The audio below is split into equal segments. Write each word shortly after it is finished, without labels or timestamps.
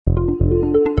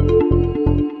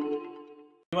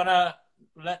You wanna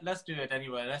let's do it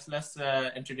anyway. Let's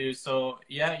introduce. So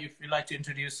yeah, if you'd like to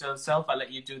introduce yourself, I'll let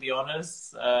you do the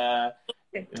honors.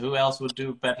 Who else would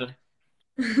do better?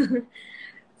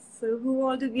 So who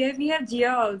all do we have? We have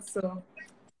Gia also.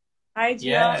 Hi, Gia.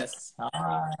 Yes.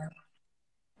 Hi.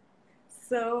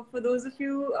 So for those of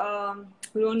you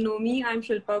who don't know me, I'm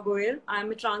Shilpaa Goel. I'm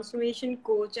a transformation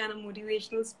coach and a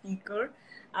motivational speaker.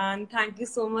 And thank you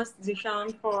so much,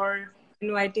 Zishan, for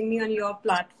inviting me on your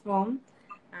platform.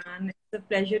 And it's a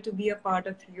pleasure to be a part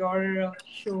of your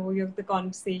show, the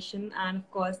conversation. And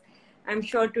of course, I'm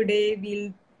sure today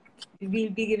we'll be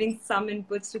giving some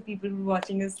inputs to people who are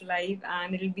watching us live,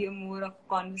 and it'll be a more of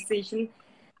conversation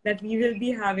that we will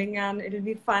be having, and it'll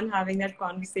be fun having that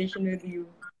conversation with you.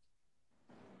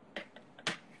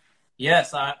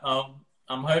 Yes, I'm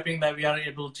hoping that we are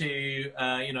able to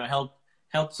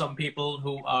help some people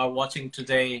who are watching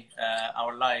today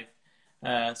our live,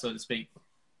 so to speak.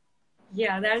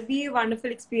 Yeah, that'll be a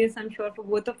wonderful experience, I'm sure, for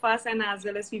both of us and as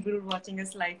well as people who are watching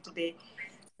us live today.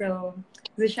 So,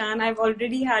 Zishan, I've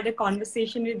already had a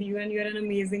conversation with you, and you're an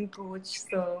amazing coach.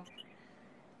 So,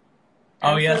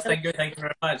 Oh I'm sure yes, thank you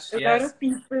very much. a lot Yes. of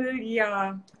people,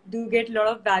 yeah, do get a lot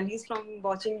of values from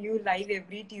watching you live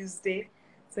every Tuesday.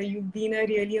 So, you've been a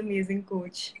really amazing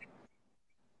coach.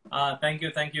 Thank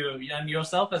you, and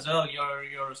yourself as well.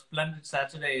 Your splendid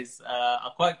Saturdays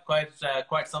are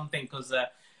quite something because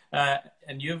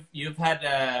and you've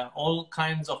had all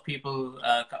kinds of people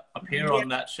appear Yeah, on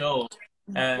that show,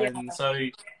 yeah. and so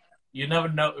you never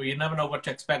know what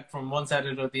to expect from one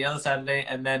Saturday to the other Saturday,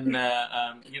 and then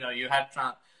you had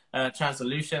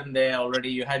Transolution there already.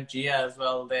 You had Gia as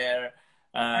well there,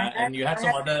 and you had I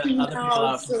some had other Tina people out from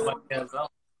also. Slovakia as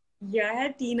well. Yeah, I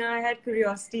had Tina, I had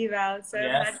Curiosity Val. So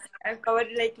Yes. I've covered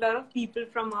like a lot of people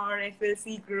from our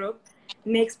FLC group.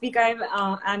 Next week I have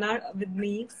Anna with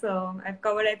me. So I've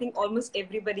covered I think almost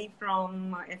everybody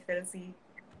from FLC.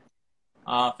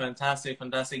 Fantastic,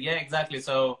 fantastic. Yeah, exactly.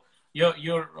 So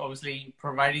you're obviously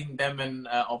providing them an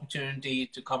opportunity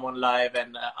to come on live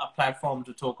and a platform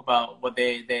to talk about what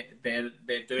they're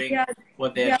doing, Yeah,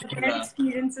 what they're yeah, doing. their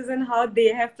experiences and how they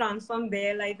have transformed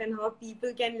their life and how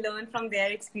people can learn from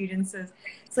their experiences.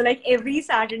 So like every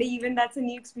Saturday, even that's a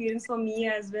new experience for me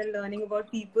as well, learning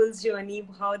about people's journey,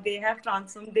 how they have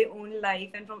transformed their own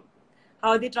life and from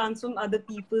how they transform other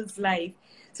people's life.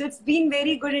 So it's been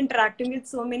very good interacting with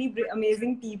so many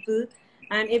amazing people,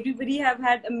 and everybody have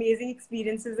had amazing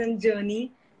experiences and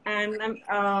journey. And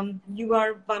you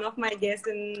are one of my guests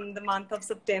in the month of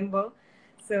September.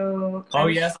 So Oh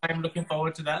yes, I'm looking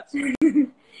forward to that.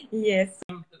 yes.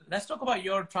 Let's talk about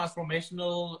your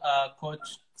transformational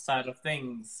coach side of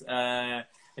things. And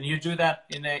you do that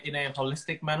in a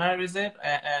holistic manner, is it?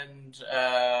 And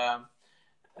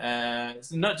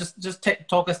so no, just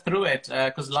talk us through it.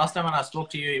 Because last time when I spoke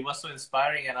to you, it was so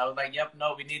inspiring, and I was like, "Yep,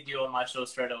 no, we need you on my show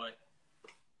straight away."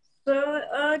 So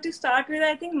to start with,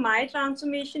 I think my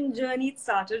transformation journey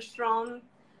started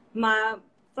my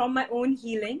from my own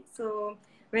healing. So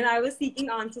when I was seeking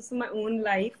answers to my own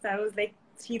life, that was like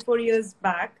 3-4 years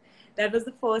back. That was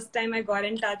the first time I got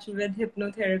in touch with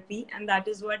hypnotherapy, and that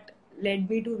is what led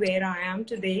me to where I am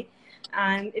today.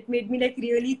 And it made me like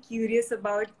really curious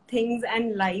about things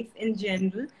and life in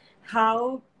general,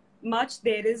 how much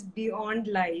there is beyond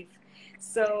life.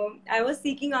 So I was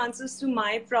seeking answers to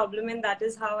my problem, and that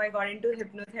is how I got into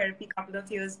hypnotherapy a couple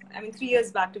of years, I mean, 3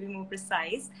 years back to be more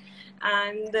precise.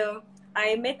 And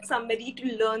I met somebody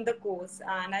to learn the course,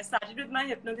 and I started with my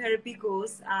hypnotherapy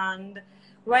course. And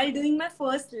while doing my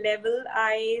first level,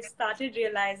 I started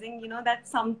realizing, that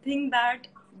something that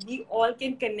we all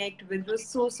can connect with was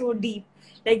so deep,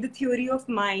 like the theory of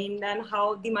mind and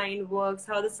how the mind works,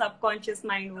 how the subconscious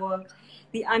mind works,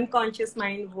 the unconscious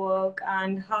mind work,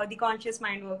 and how the conscious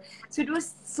mind work. So it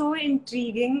was so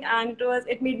intriguing, and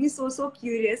it made me so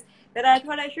curious that I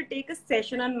thought I should take a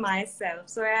session on myself.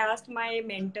 So I asked my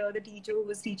mentor, the teacher who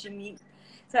was teaching me,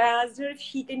 so I asked her if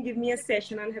she can give me a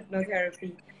session on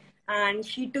hypnotherapy. And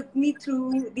she took me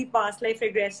through the past life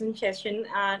regression session,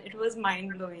 and it was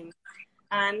mind blowing.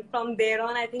 And from there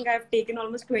on, I think I've taken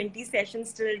almost 20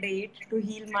 sessions till date to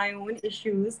heal my own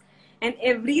issues. And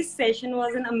every session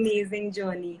was an amazing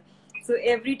journey. So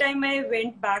every time I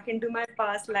went back into my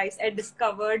past lives, I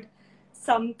discovered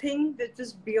something that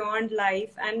was beyond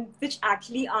life and which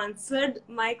actually answered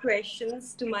my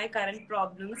questions to my current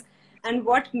problems and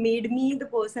what made me the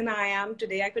person I am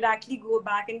today. I could actually go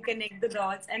back and connect the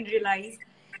dots and realize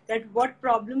that what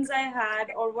problems I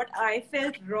had or what I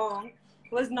felt wrong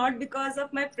was not because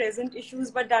of my present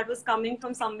issues, but that was coming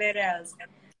from somewhere else.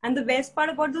 And the best part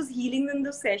about those healings and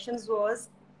those sessions was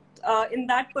in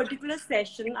that particular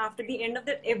session, after the end of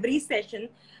that every session,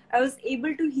 I was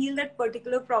able to heal that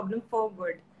particular problem for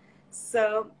good.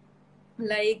 So,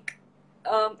 like,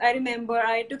 I remember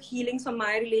I took healings from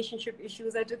my relationship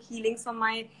issues. I took healings from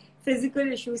my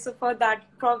physical issues. So for that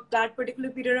particular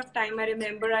period of time, I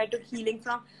remember I took healing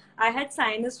from. I had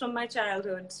sinus from my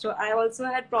childhood, so I also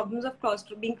had problems of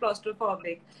being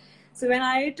claustrophobic. So when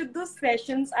I took those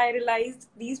sessions, I realized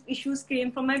these issues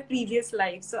came from my previous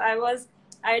life. So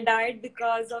I died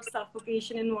because of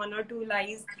suffocation in 1 or 2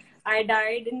 lives. I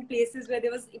died in places where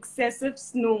there was excessive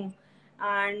snow,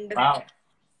 and Wow.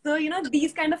 so,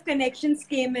 these kind of connections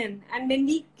came in. And when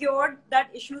we cured that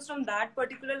issues from that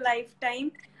particular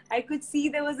lifetime, I could see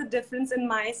there was a difference in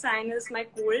my sinus, my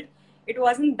cold. It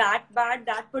wasn't that bad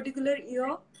that particular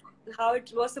year, how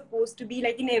it was supposed to be.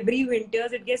 Like in every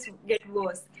winters, it get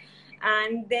worse.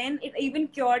 And then it even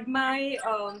cured my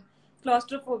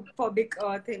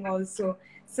claustrophobic thing also.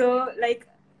 So, like,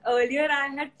 earlier I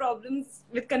had problems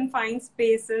with confined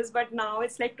spaces, but now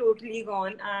it's like totally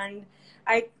gone. And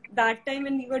I that time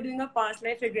when we were doing a past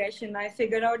life regression, I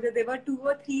figured out that there were 2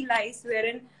 or 3 lives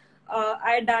wherein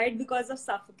I died because of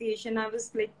suffocation. I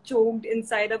was like choked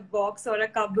inside a box or a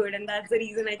cupboard, and that's the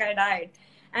reason like I died.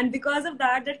 And because of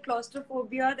that, that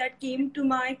claustrophobia that came to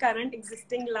my current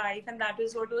existing life, and that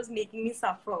is what was making me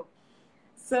suffer.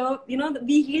 So,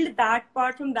 we healed that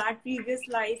part from that previous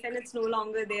life, and it's no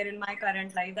longer there in my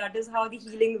current life. That is how the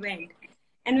healing went.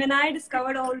 And when I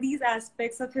discovered all these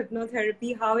aspects of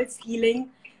hypnotherapy, how it's healing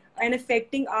and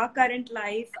affecting our current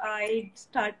life, I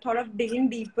thought of digging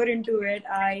deeper into it.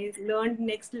 I learned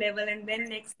next level and then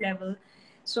next level.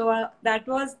 So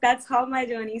that's how my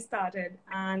journey started,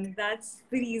 and that's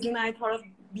the reason I thought of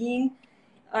being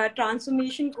a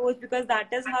transformation coach, because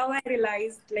that is how I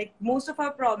realized like most of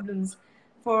our problems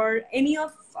for any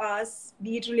of us,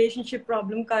 be it relationship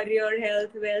problem, career, health,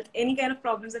 wealth, any kind of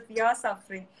problems that we are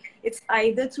suffering, it's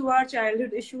either through our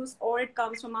childhood issues or it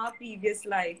comes from our previous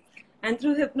life. And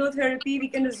through hypnotherapy, we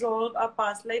can resolve our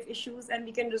past life issues and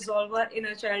we can resolve our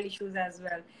inner child issues as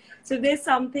well. So if there's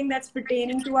something that's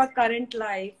pertaining to our current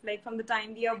life, like from the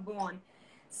time we are born,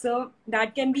 so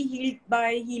that can be healed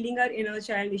by healing our inner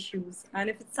child issues. And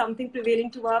if it's something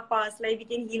prevailing to our past life, we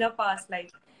can heal our past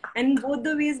life. And in both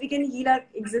the ways, we can heal our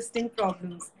existing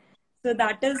problems. So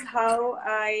that is how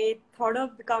I thought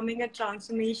of becoming a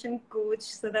transformation coach,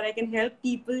 so that I can help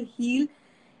people heal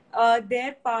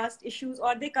their past issues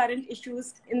or their current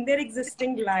issues in their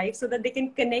existing life, so that they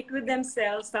can connect with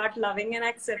themselves, start loving and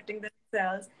accepting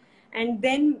themselves, and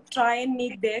then try and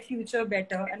make their future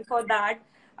better. And for that,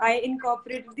 I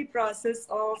incorporated the process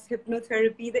of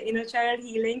hypnotherapy, the inner child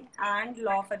healing, and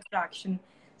law of attraction.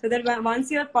 So that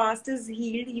once your past is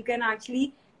healed, you can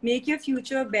actually make your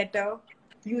future better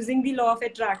using the law of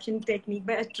attraction technique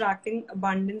by attracting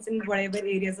abundance in whatever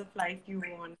areas of life you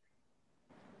want.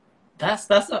 That's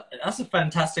a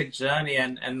fantastic journey,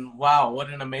 and wow,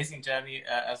 what an amazing journey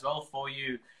as well for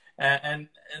you. And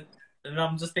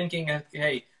I'm just thinking,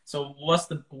 hey, so what's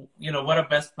the what a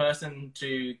best person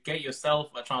to get yourself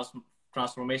a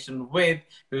transformation with,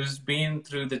 who's been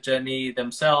through the journey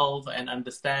themselves and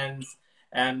understands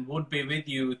and would be with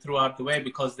you throughout the way,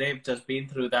 because they've just been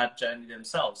through that journey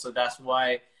themselves. So that's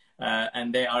why,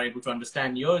 and they are able to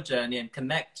understand your journey and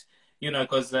connect,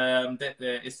 because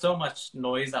it's so much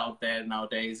noise out there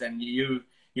nowadays, and you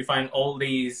find all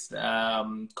these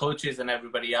coaches and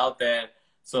everybody out there.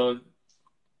 So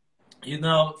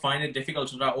find it difficult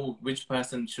to know, oh, which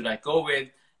person should I go with?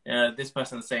 This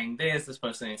person is saying this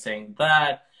person is saying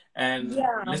that, and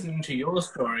Yeah, listening to your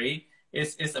story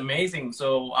is amazing.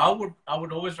 So I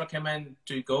would always recommend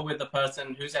to go with the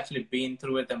person who's actually been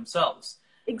through it themselves,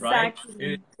 right? Who's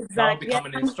exactly. now Exactly. I become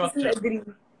an 100% instructor. agree.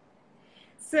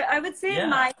 So I would say in Yeah.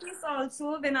 my case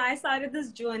also, when I started this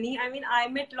journey, I mean, I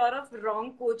met a lot of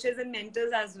wrong coaches and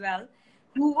mentors as well,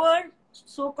 who were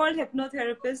so-called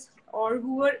hypnotherapists or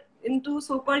who were into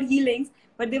so-called healings,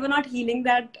 but they were not healing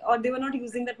that, or they were not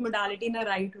using that modality in a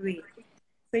right way.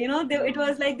 So, it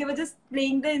was like they were just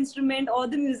playing the instrument or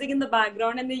the music in the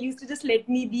background, and they used to just let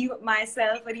me be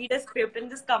myself, read a script, and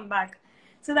just come back.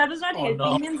 So that was not Oh helping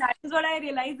no. me, and that is what I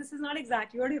realized this is not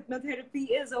exactly what hypnotherapy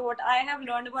is, or what I have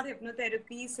learned about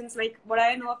hypnotherapy since like what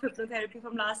I know of hypnotherapy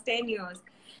from last 10 years.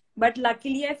 But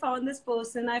luckily, I found this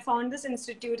person, I found this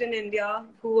institute in India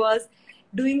who was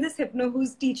doing this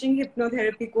who's teaching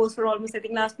hypnotherapy course for almost, I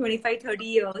think, last 25, 30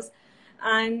 years.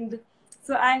 And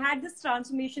so I had this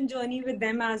transformation journey with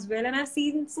them as well. And I've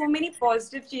seen so many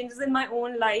positive changes in my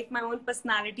own life, my own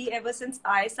personality, ever since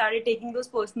I started taking those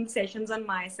personal sessions on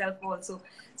myself also.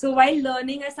 So while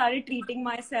learning, I started treating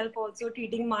myself also,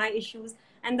 treating my issues.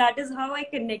 And that is how I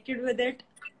connected with it.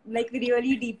 like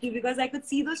really deeply, because I could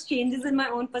see those changes in my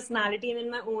own personality and in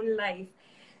my own life.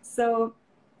 So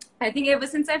I think ever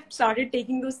since I've started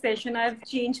taking those sessions, I've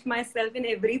changed myself in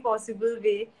every possible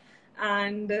way.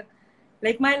 And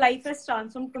like my life has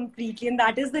transformed completely. And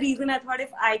that is the reason I thought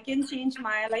if I can change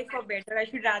my life for better, I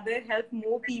should rather help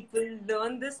more people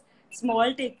learn this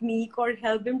small technique or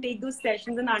help them take those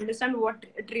sessions and understand what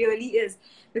it really is.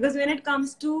 Because when it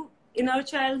comes to inner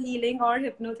child healing or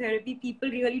hypnotherapy, people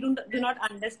really do not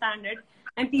understand it,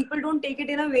 and people don't take it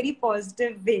in a very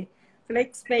positive way. So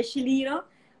like especially,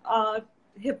 uh,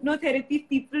 hypnotherapy,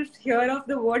 people hear of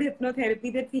the word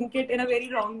hypnotherapy, they think it in a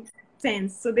very wrong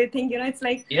sense. So they think, it's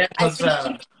like Yeah, I because can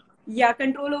take, yeah,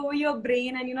 control over your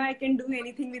brain, and I can do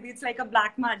anything with it. It's like a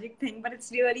black magic thing, but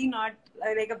it's really not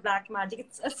like a black magic.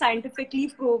 It's a scientifically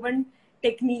proven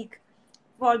technique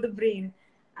for the brain,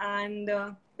 and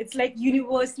it's like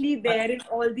universally there in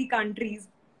all the countries.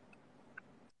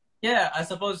 yeah, I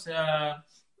suppose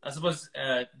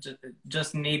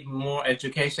just need more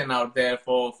education out there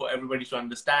for everybody to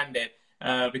understand it.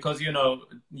 Because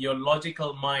your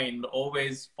logical mind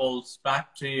always falls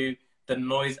back to the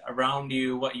noise around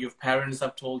you, what your parents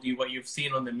have told you, what you've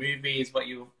seen on the movies, what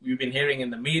you've been hearing in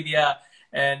the media,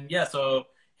 and yeah, so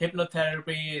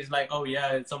hypnotherapy is like, oh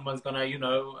yeah, someone's gonna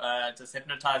just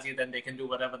hypnotize you, then they can do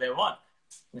whatever they want,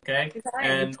 okay, Right.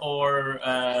 and or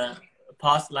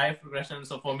past life regression.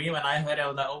 So for me, when I heard it, I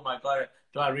was like, oh my God,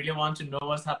 do I really want to know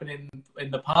what's happening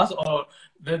in the past? Or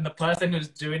then the person who's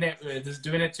doing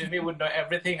it to me would know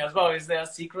everything as well. Is there a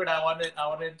secret I want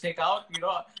to take out?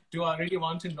 Do I really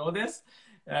want to know this?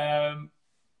 Um,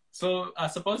 so I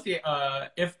suppose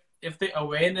if the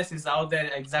awareness is out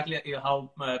there, exactly how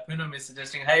Poonam is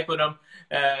suggesting. Hey Poonam,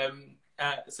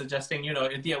 suggesting,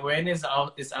 if the awareness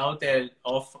is out there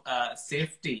of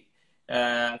safety,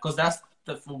 because that's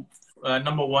the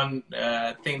number one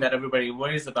thing that everybody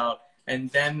worries about, and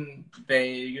then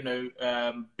they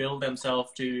build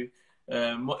themselves to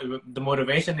the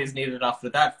motivation is needed after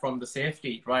that from the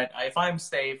safety, right? If I'm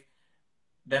safe,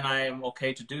 then I am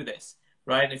okay to do this,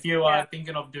 right? If you Yeah, are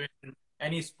thinking of doing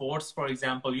any sports, for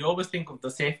example, you always think of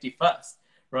the safety first,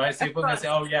 right? So of you're going to say,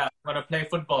 course. oh yeah, I'm going to play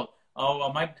football. Oh,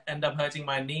 I might end up hurting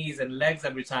my knees and legs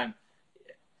every time.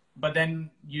 But then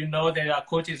there are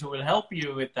coaches who will help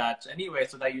you with that anyway,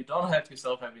 so that you don't hurt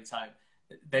yourself every time.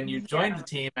 Then you join Yeah. the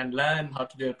team and learn how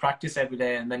to do a practice every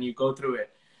day, and then you go through it.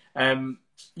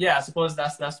 Yeah, I suppose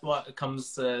that's what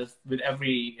comes with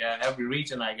every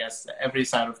region, I guess, every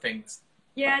side of things.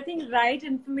 Yeah, I think right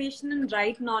information and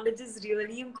right knowledge is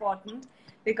really important,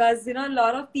 because a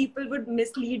lot of people would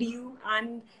mislead you,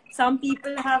 and some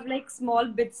people have like small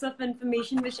bits of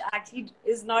information which actually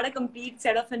is not a complete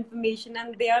set of information,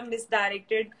 and they are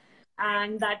misdirected,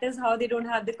 and that is how they don't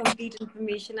have the complete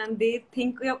information, and they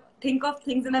think of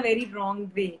things in a very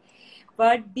wrong way.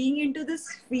 But being into this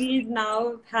field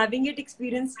now, having it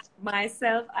experienced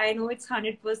myself, I know it's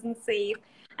 100% safe,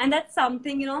 and that's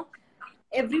something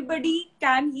everybody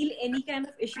can heal any kind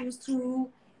of issues through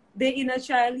their inner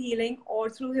child healing or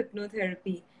through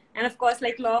hypnotherapy. And of course,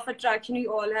 like law of attraction, we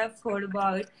all have heard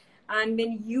about. And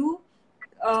when you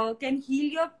can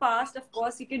heal your past, of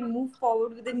course, you can move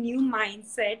forward with a new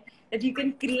mindset that you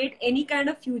can create any kind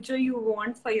of future you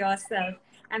want for yourself.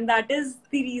 And that is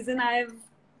the reason I've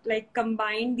like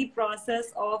combined the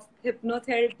process of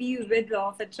hypnotherapy with law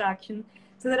of attraction,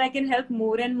 so that I can help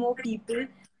more and more people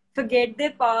forget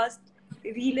their past,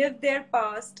 relive their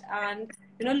past, and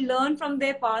learn from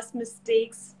their past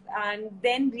mistakes and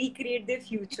then recreate their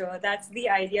future. That's the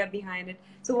idea behind it.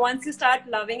 So once you start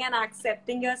loving and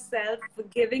accepting yourself,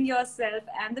 forgiving yourself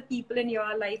and the people in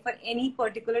your life for any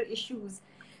particular issues.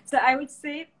 So I would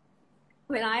say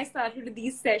when I started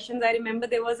these sessions, I remember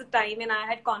there was a time when I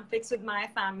had conflicts with my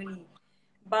family.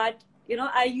 But,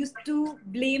 I used to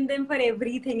blame them for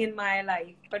everything in my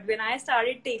life. But when I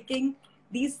started taking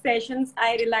these sessions,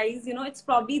 I realized, it's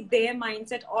probably their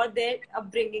mindset or their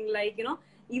upbringing. Like,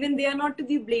 even they are not to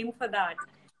be blamed for that.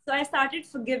 So I started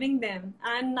forgiving them.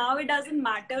 And now it doesn't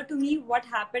matter to me what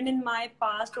happened in my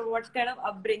past or what kind of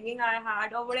upbringing I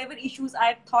had or whatever issues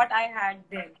I thought I had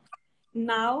then.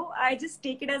 Now I just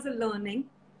take it as a learning,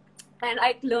 and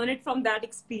I learn it from that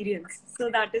experience. So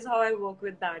that is how I work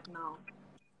with that now.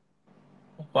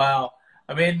 Wow.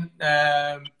 I mean,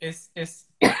 it's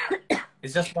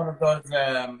just one of those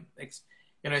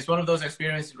it's one of those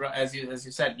experiences, as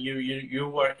you said, you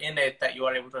were in it, that you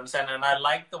are able to understand. And I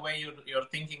like the way you're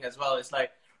thinking as well. It's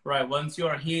like, right, once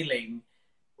you're healing,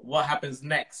 what happens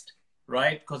next,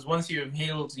 right? Because once you've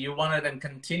healed, you want to then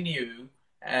continue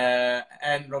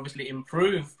and obviously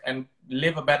improve and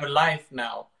live a better life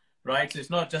now, right? So it's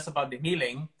not just about the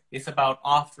healing, it's about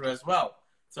after as well.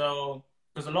 So,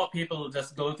 because a lot of people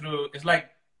just go through, it's like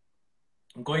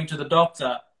going to the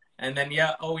doctor and then,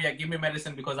 yeah, oh yeah, give me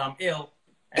medicine because I'm ill.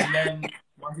 And then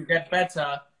once you get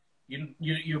better,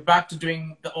 you're back to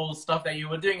doing the old stuff that you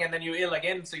were doing, and then you're ill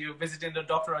again. So you're visiting the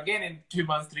doctor again in 2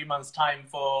 months, 3 months time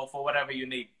for whatever you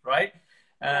need, right?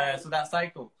 So that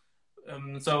cycle.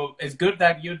 So it's good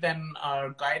that you then are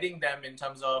guiding them in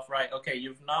terms of, right, okay,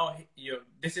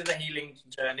 this is a healing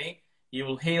journey. You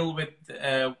will heal with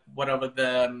whatever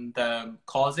the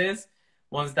cause is.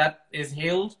 Once that is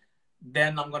healed,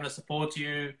 then I'm going to support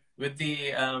you with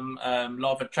the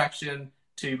law of attraction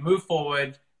to move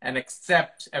forward and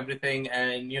accept everything,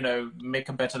 and make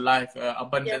a better life,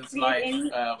 abundance life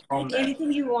from there.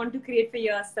 Anything you want to create for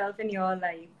yourself in your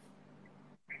life.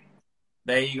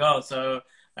 There you go. So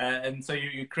and so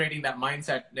you're creating that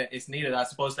mindset that is needed, I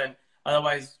suppose. Then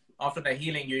otherwise, after the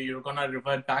healing, you're gonna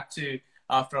revert back to,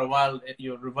 after a while,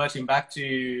 you're reverting back to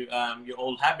your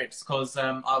old habits. Because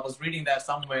I was reading that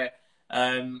somewhere.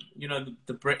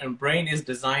 The brain is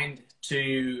designed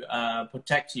to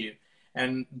protect you.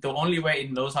 And the only way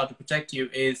it knows how to protect you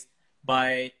is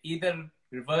by either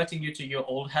reverting you to your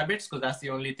old habits, because that's the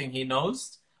only thing he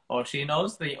knows or she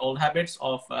knows, the old habits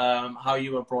of how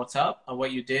you were brought up and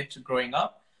what you did growing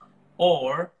up,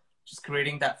 or just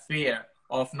creating that fear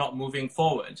of not moving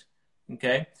forward.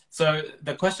 Okay. So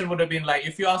the question would have been like,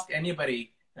 if you ask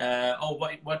anybody, where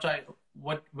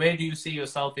do you see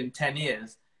yourself in 10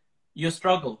 years? You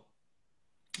struggle,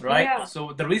 right? Yeah.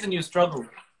 So the reason you struggle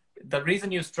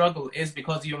is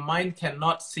because your mind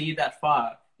cannot see that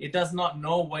far. It does not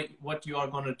know what you are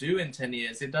going to do in 10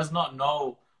 years. It does not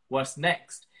know what's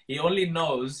next. It only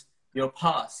knows your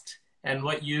past and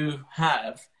what you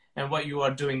have and what you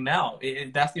are doing now.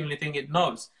 That's the only thing it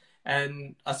knows.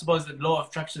 And I suppose the law of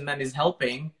attraction then is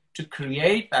helping to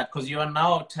create that, because you are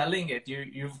now telling it.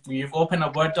 You've opened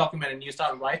a Word document and you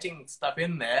start writing stuff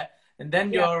in there, and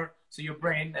then your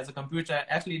brain as a computer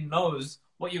actually knows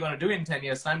what you're going to do in 10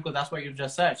 years time, because that's what you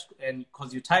just searched and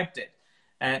because you typed it,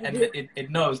 and it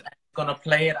knows, and it's going to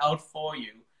play it out for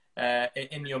you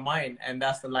in your mind, and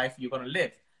that's the life you're going to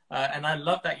live. And I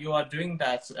love that you are doing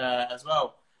that as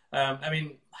well. I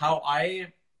mean, how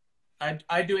I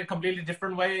do it completely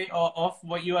different way of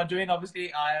what you are doing.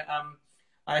 Obviously,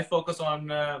 I focus on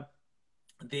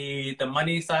the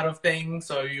money side of things.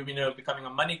 So becoming a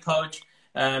money coach,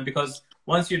 because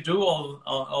once you do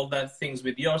all that things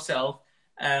with yourself,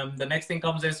 the next thing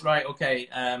comes is, right, okay,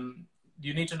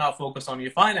 you need to now focus on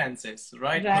your finances,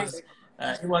 right? Because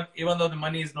even though the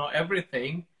money is not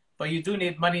everything, but you do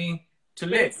need money to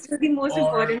live. It's the most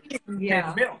important thing. Pay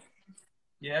the bill.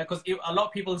 Yeah, because a lot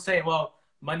of people say, well,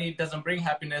 money doesn't bring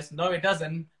happiness. No, it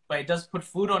doesn't, but it does put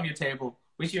food on your table,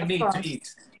 which you need to eat,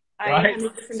 right?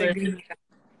 I agree.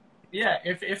 Yeah,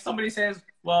 if somebody says,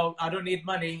 well, I don't need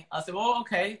money, I say, well,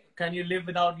 okay, can you live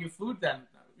without your food then?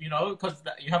 Because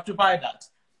you have to buy that,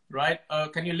 right?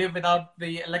 Can you live without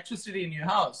the electricity in your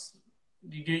house?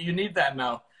 You need that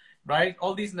now, right?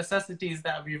 All these necessities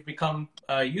that we've become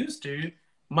used to,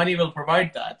 money will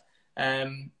provide that.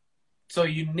 So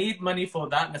you need money for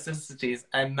that necessities.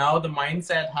 And now the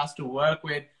mindset has to work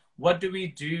with, what do we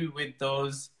do with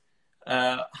those?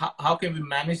 How can we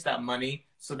manage that money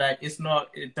so that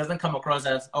it doesn't come across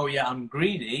as, oh yeah, I'm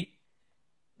greedy,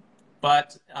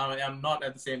 but I'm not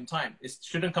at the same time. It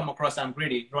shouldn't come across I'm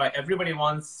greedy, right? Everybody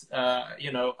wants,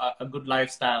 a good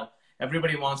lifestyle.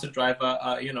 Everybody wants to drive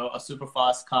a super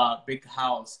fast car, big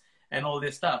house, and all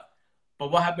this stuff.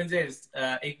 But what happens is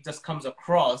it just comes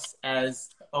across as,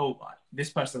 oh, this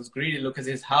person's greedy. Look at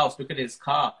his house. Look at his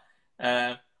car.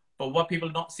 But what people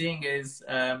are not seeing is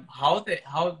how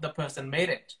the person made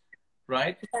it,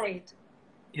 right? Right.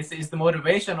 It's the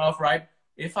motivation of, right,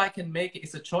 if I can make it,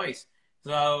 it's a choice.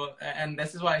 So, and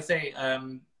this is why I say,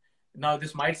 now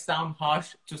this might sound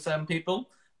harsh to some people,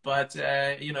 but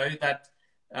that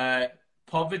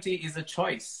poverty is a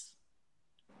choice.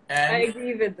 And I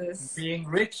agree with this. Being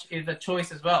rich is a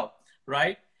choice as well,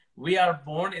 right? We are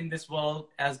born in this world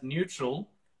as neutral,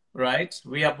 right?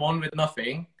 We are born with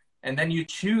nothing, and then you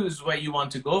choose where you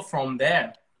want to go from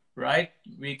there, right?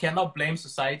 We cannot blame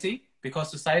society, because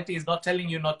society is not telling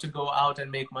you not to go out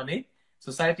and make money.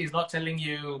 Society is not telling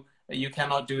you you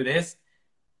cannot do this.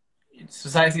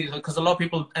 Society, because a lot of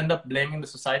people end up blaming the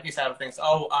society side of things.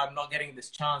 Oh, I'm not getting this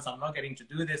chance. I'm not getting to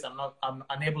do this. I'm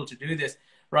unable to do this,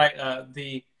 right?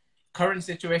 The current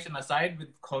situation aside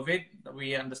with COVID,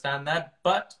 we understand that.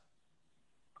 But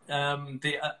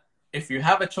if you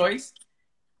have a choice,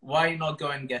 why not go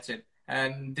and get it?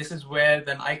 And this is where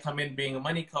then I come in, being a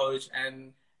money coach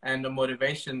and a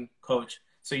motivation coach.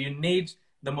 So you need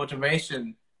the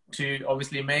motivation to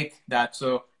obviously make that.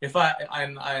 So if I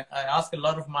ask a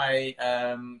lot of my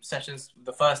sessions,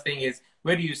 the first thing is,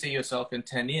 where do you see yourself in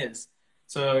 10 years?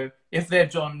 So if they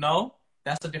don't know,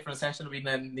 that's a different session we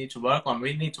then need to work on.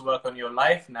 We need to work on your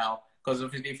life now, because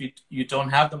if you don't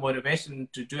have the motivation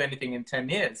to do anything in 10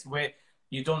 years, where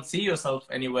you don't see yourself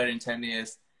anywhere in 10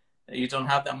 years, you don't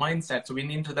have that mindset. So we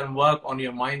need to then work on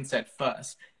your mindset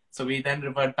first. So we then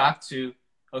revert back to,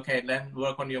 okay, then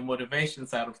work on your motivation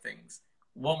side of things.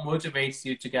 What motivates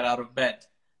you to get out of bed?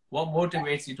 What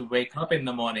motivates you to wake up in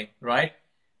the morning, right?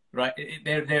 Right.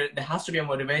 There has to be a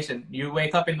motivation. You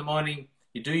wake up in the morning,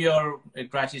 you do your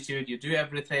gratitude, you do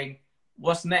everything.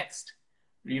 What's next?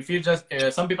 If you just,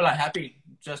 some people are happy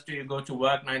just to go to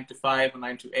work 9 to 5 or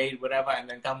 9 to 8, whatever, and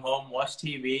then come home, watch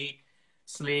TV,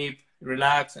 sleep,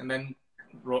 relax, and then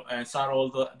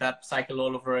start that cycle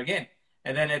all over again.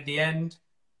 And then at the end,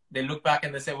 they look back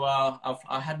and they say, well,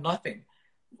 I had nothing.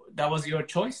 That was your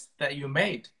choice that you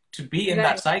made to be in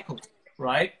that cycle,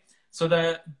 right?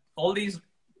 So all these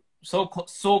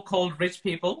so-called rich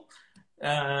people,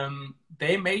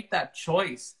 they made that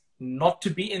choice not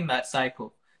to be in that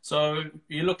cycle. So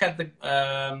you look at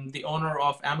the owner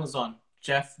of Amazon,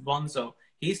 Jeff Bezos.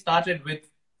 He started with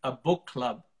a book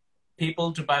club,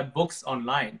 people to buy books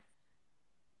online.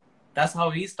 That's how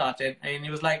he started. And he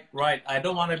was like, right, I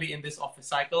don't want to be in this office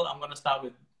cycle. I'm going to start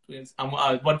with,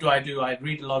 what do? I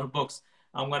read a lot of books.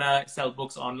 I'm going to sell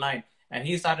books online. And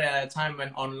he started at a time when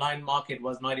online market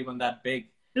was not even that big.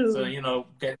 So,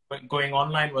 going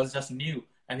online was just new.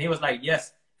 And he was like,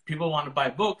 yes, people want to buy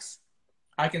books,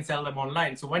 I can sell them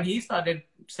online. So when he started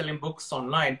selling books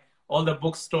online, all the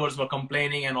bookstores were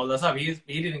complaining and all that stuff. He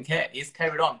didn't care. He's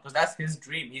carried on because that's his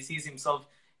dream. He sees himself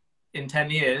in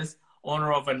 10 years,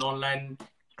 owner of an online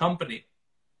company.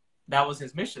 That was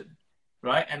his mission,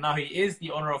 right? And now he is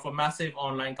the owner of a massive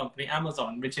online company,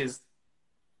 Amazon, which is,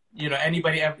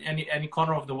 anybody, any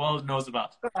corner of the world knows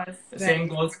about. Right. Same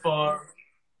goes for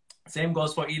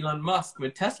Elon Musk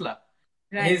with Tesla.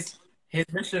 Right. His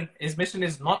mission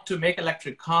is not to make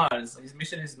electric cars. His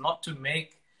mission is not to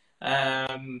make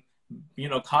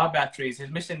car batteries. His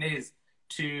mission is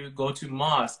to go to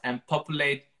Mars and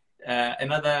populate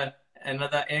another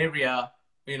area,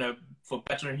 for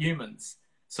better humans.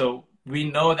 So we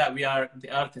know that the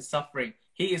Earth is suffering.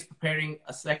 He is preparing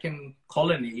a second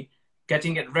colony,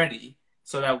 getting it ready,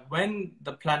 so that when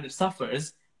the planet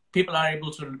suffers, people are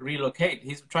able to relocate.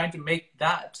 He's trying to make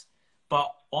that. But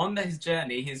on his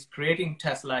journey, he's creating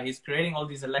Tesla, he's creating all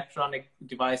these electronic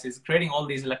devices, creating all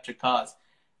these electric cars.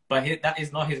 But that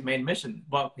is not his main mission.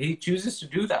 But he chooses to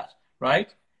do that,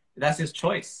 right? That's his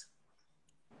choice.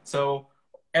 So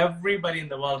everybody in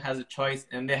the world has a choice,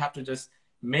 and they have to just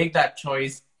make that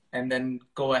choice and then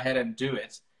go ahead and do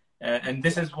it. And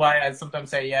this is why I sometimes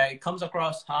say, yeah, it comes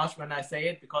across harsh when I say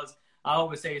it, because I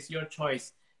always say it's your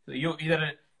choice. So you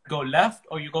either go left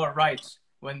or you go right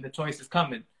when the choice is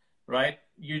coming. Right?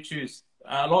 You choose.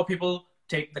 A lot of people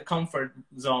take the comfort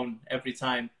zone every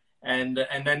time. And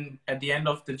then at the end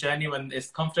of the journey, when it's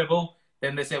comfortable,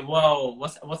 then they say, whoa,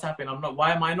 what's happening?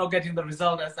 Why am I not getting the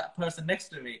result as that person next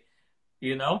to me?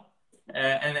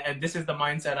 And this is the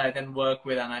mindset I then work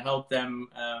with, and I help them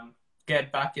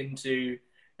get back into,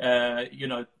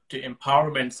 to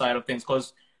empowerment side of things.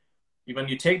 Because when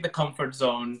you take the comfort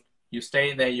zone, you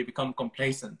stay there, you become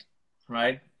complacent,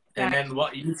 right? And then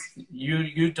what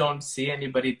you don't see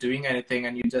anybody doing anything,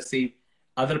 and you just see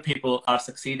other people are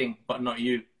succeeding, but not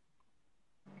you,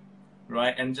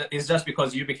 right? And it's just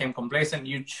because you became complacent,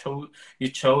 you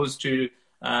chose to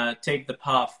take the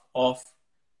path of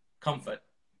comfort.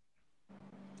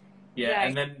 Yeah, right.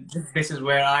 And then this is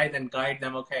where I then guide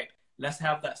them. Okay, let's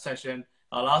have that session.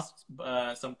 I'll ask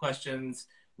some questions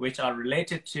which are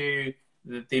related to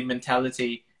the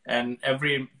mentality. And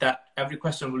every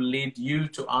question will lead you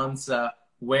to answer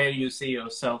where you see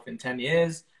yourself in 10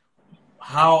 years.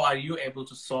 How are you able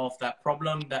to solve that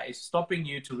problem that is stopping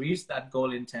you to reach that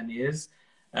goal in 10 years?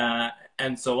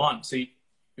 And so on. So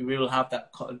we will have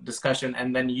that discussion,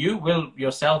 and then you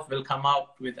yourself will come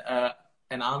out with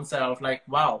an answer of like,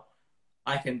 wow,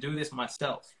 I can do this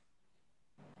myself.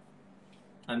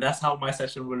 And that's how my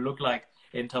session will look like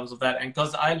in terms of that. And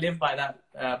because I live by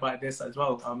that, by this as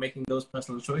well, making those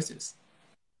personal choices.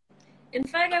 In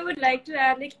fact, I would like to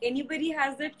add, like, anybody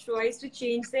has the choice to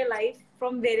change their life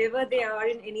from wherever they are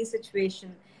in any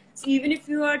situation. So even if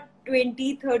you are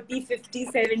 20, 30, 50,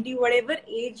 70, whatever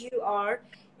age you are,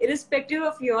 irrespective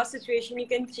of your situation, you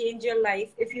can change your life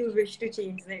if you wish to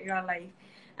change your life.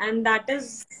 And that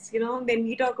is, when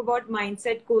we talk about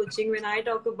mindset coaching, when I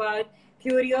talk about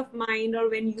theory of mind, or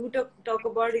when you talk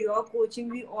about your coaching,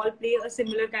 we all play a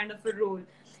similar kind of a role.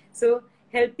 So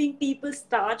helping people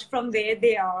start from where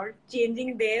they are,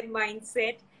 changing their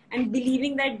mindset and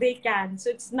believing that they can. So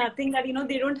it's nothing that,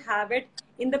 they don't have it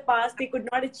in the past, they could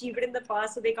not achieve it in the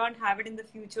past, so they can't have it in the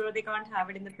future, or they can't have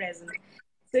it in the present.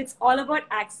 So it's all about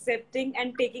accepting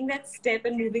and taking that step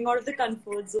and moving out of the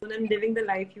comfort zone and living the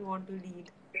life you want to lead.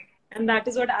 And that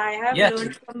is what I have Yes.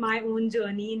 learned from my own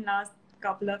journey in last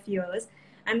couple of years.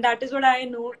 And that is what I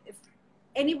know, if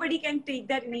anybody can take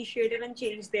that initiative and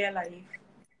change their life.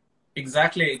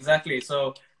 Exactly, exactly.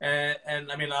 So,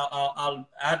 and I mean, I'll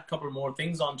add a couple more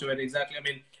things onto it. Exactly. I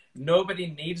mean, nobody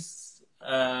needs,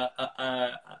 a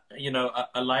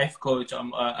life coach,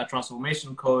 a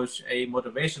transformation coach, a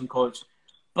motivation coach,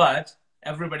 but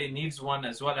everybody needs one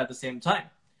as well at the same time.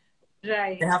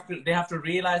 Right. They have to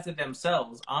realize it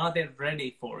themselves. Are they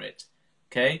ready for it?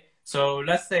 Okay. So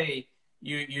let's say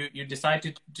you decide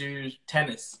to do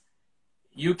tennis.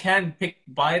 You can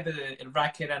buy the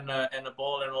racket and a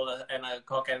ball and all that and a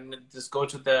cock and just go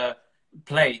to the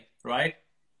play, right?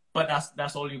 But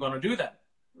that's all you're gonna do then,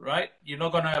 right? You're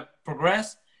not gonna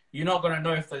progress. You're not gonna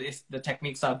know if the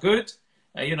techniques are good.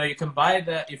 You can buy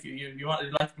if you want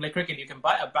you like to play cricket, you can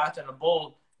buy a bat and a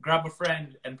ball, grab a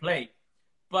friend and play.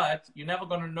 But you're never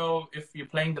gonna know if you're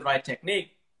playing the right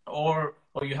technique or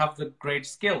you have the great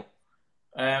skill.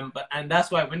 And that's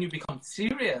why when you become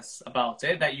serious about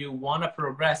it, that you want to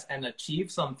progress and achieve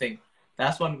something,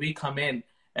 that's when we come in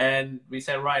and we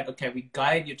say, right, okay, we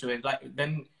guide you to it. Like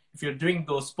then if you're doing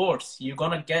those sports, you're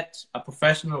going to get a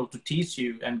professional to teach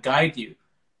you and guide you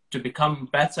to become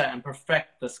better and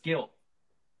perfect the skill.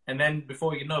 And then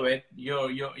before you know it, you're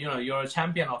a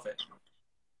champion of it.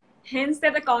 Hence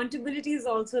that accountability is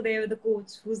also there with the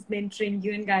coach who's mentoring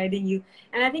you and guiding you.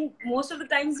 And I think most of the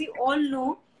times we all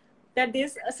know that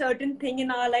there's a certain thing in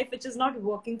our life which is not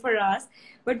working for us,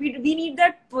 but we need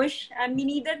that push and we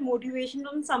need that motivation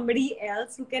from somebody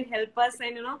else who can help us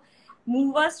and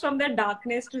move us from the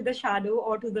darkness to the shadow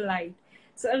or to the light.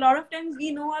 So a lot of times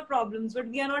we know our problems, but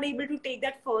we are not able to take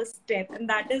that first step, and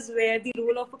that is where the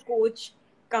role of a coach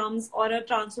comes, or a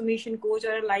transformation coach,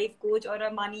 or a life coach, or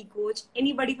a money coach,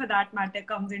 anybody for that matter,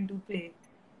 comes into play.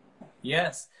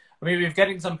 Yes, I mean we're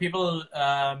getting some people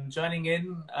joining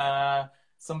in.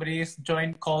 Somebody's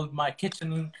joined called My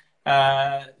Kitchen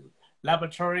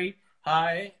Laboratory.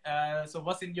 Hi. So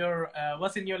what's in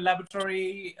your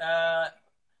laboratory,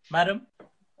 madam?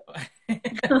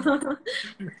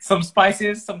 Some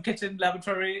spices, some kitchen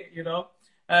laboratory,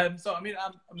 So I mean,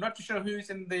 I'm not too sure who's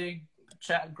in the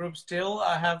chat group still.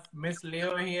 I have Miss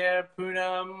Leo here,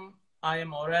 Poonam, I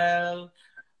am Orel,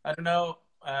 I don't know,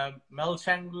 Mel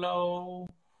Changlo,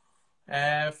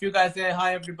 a few guys there.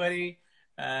 Hi everybody.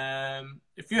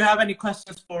 If you have any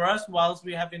questions for us whilst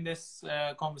we're having this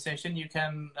conversation, you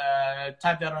can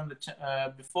type that on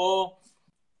the before.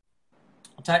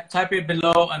 Type it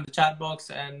below on the chat box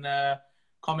and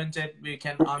comment it. We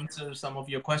can answer some of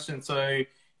your questions. So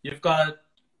you've got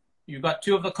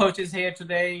two of the coaches here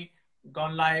today,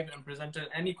 gone live and presented.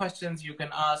 Any questions you can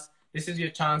ask. This is your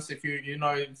chance. If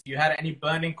if you had any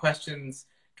burning questions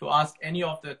to ask any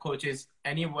of the coaches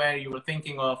anywhere you were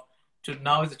thinking of,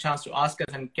 now is the chance to ask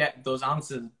us and get those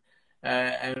answers,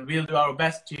 and we'll do our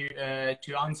best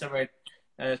to answer it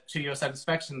to your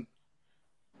satisfaction.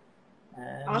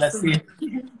 Awesome.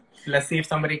 Let's see if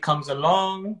somebody comes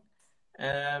along.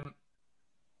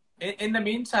 In the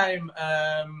meantime,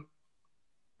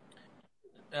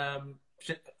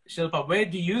 Shilpaa, where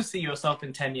do you see yourself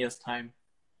in 10 years' time?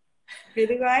 Where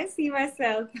do I see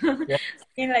myself? Yeah.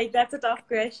 I mean, that's a tough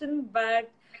question, but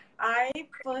I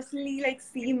personally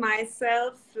see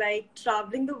myself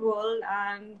traveling the world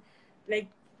and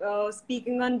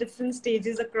speaking on different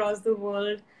stages across the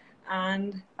world,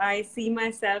 and I see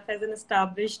myself as an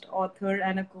established author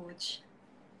and a coach.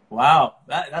 Wow,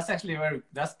 that's actually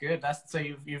that's good. So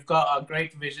you've got a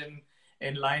great vision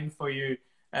in line for you.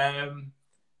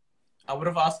 I would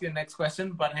have asked you the next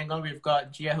question, but hang on, we've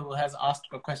got Gia who has asked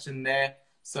a question there.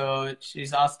 So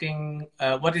she's asking,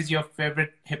 what is your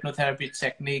favorite hypnotherapy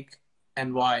technique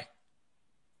and why?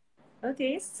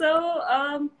 Okay, so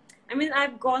I mean,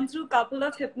 I've gone through a couple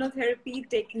of hypnotherapy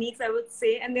techniques, I would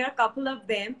say, and there are a couple of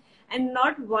them, and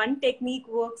not one technique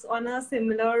works on a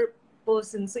similar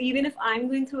person. So even if I'm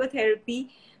going through a therapy,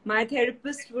 my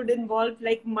therapist would involve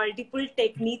multiple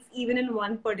techniques even in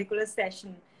one particular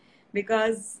session,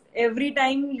 because every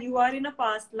time you are in a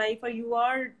past life or you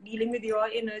are dealing with your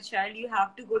inner child, you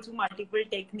have to go through multiple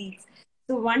techniques.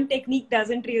 So one technique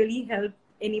doesn't really help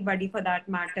anybody for that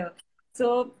matter.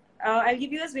 So I'll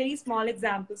give you a very small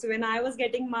example. So when I was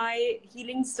getting my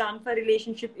healings done for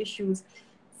relationship issues,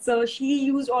 So she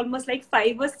used almost like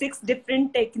 5 or 6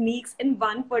 different techniques in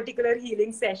one particular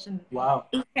healing session Wow.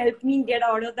 to help me get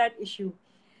out of that issue.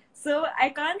 So I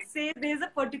can't say there's a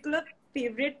particular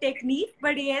favorite technique,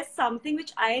 but yes, something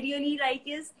which I really like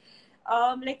is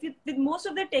like with most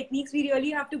of the techniques, we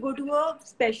really have to go to a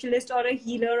specialist or a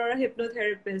healer or a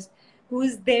hypnotherapist who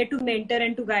is there to mentor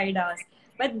and to guide us.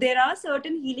 But there are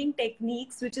certain healing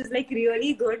techniques which is like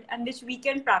really good and which we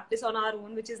can practice on our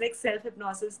own, which is like self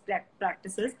hypnosis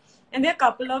practices. And there are a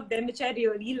couple of them which I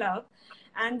really love.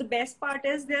 And the best part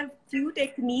is there are few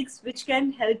techniques which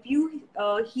can help you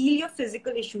heal your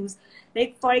physical issues.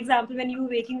 Like, for example, when you're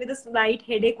waking with a slight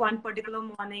headache one particular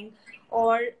morning,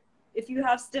 or if you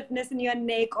have stiffness in your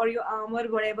neck or your arm or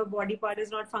whatever body part is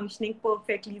not functioning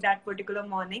perfectly that particular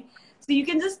morning. So you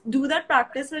can just do that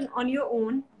practice on your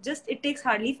own. Just it takes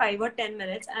hardly 5 or 10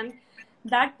 minutes. And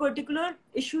that particular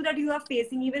issue that you are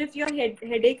facing, even if your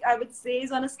headache, I would say,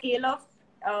 is on a scale of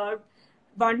uh,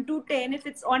 1 to 10, if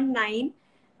it's on 9,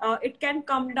 it can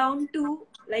come down to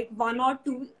like 1 or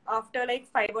 2 after like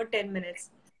 5 or 10 minutes.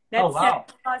 Oh, That wow.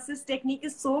 self-hypnosis technique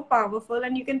is so powerful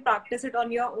and you can practice it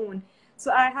on your own.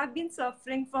 So I have been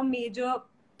suffering from major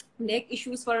neck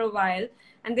issues for a while,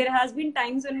 and there has been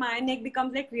times when my neck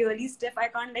becomes like really stiff. I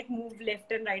can't like move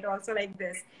left and right also like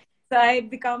this. So I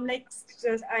become like,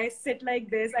 I sit like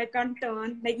this. I can't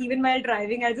turn. Like even while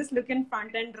driving, I just look in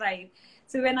front and drive.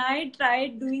 So when I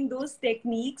tried doing those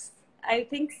techniques, I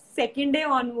think second day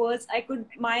onwards,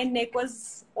 my neck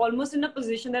was almost in a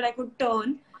position that I could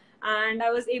turn, and I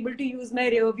was able to use my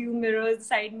rear view mirrors,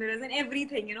 side mirrors, and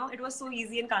everything. It was so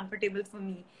easy and comfortable for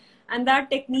me. And that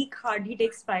technique hardly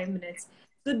takes 5 minutes.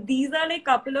 So these are like a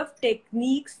couple of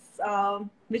techniques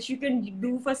which you can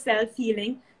do for self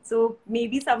healing. So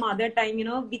maybe some other time,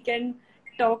 we can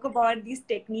talk about these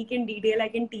technique in detail. I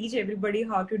can teach everybody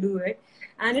how to do it,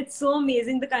 and it's so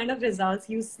amazing the kind of results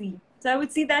you see. So I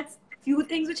would say that's few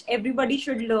things which everybody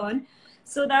should learn,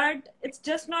 so that it's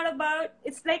just not about,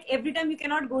 it's like every time you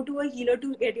cannot go to a healer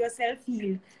to get yourself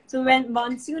healed. So when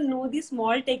once you know these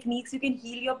small techniques, you can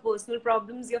heal your personal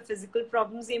problems, your physical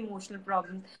problems, your emotional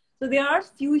problems. So there are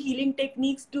few healing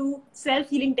techniques, to self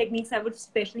healing techniques I would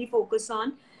especially focus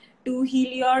on, to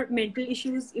heal your mental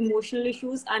issues, emotional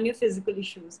issues, and your physical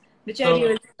issues, which I So,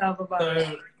 really love about it.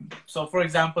 so, so for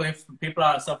example, if people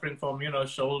are suffering from,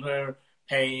 shoulder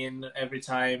pain every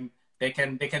time, they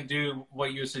can do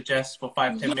what you suggest for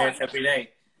 5-10 minutes Yeah. every day.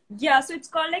 Yeah, so it's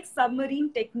called like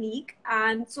submarine technique.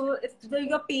 And so if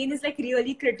your pain is like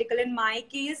really critical, in my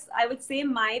case, I would say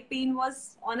my pain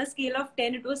was on a scale of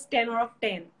 10, it was 10 out of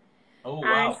 10. Oh,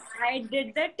 And wow. I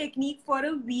did that technique for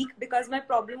a week because my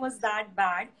problem was that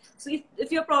bad. So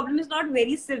if your problem is not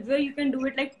very severe, you can do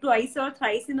it like twice or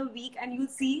thrice in a week and you'll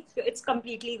see it's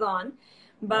completely gone.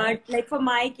 Nice. But like for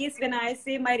my case, when I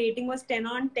say my rating was 10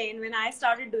 on 10, when I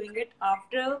started doing it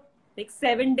after like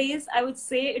 7 days, I would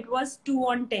say it was 2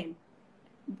 on 10.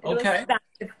 It was Okay. that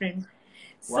different.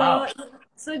 Wow.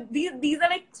 So these are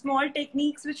like small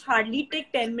techniques which hardly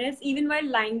take 10 minutes, even while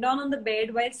lying down on the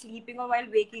bed, while sleeping, or while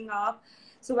waking up.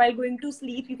 So while going to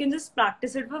sleep, you can just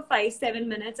practice it for 5-7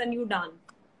 minutes and you're done.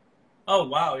 Oh,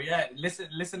 wow. Yeah.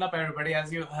 Listen up, everybody.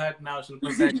 As you heard now,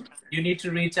 Shilpa said, you need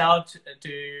to reach out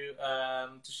to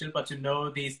Shilpa to know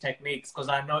these techniques, because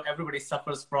I know everybody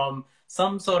suffers from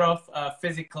some sort of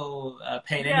physical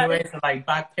pain Yeah, anyway, so like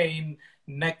back pain,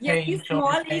 neck yeah, pain, these shoulder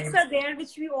small aches pain. are there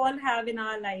which we all have in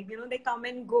our life. They come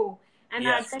and go. And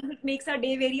at Yes. times it makes our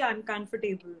day very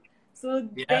uncomfortable. So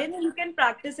Yeah. then you can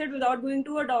practice it without going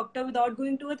to a doctor, without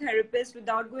going to a therapist,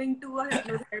 without going to a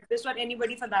hypnotherapist or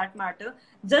anybody for that matter.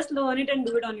 Just learn it and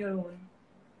do it on your own.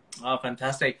 Oh,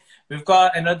 fantastic. We've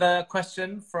got another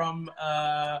question from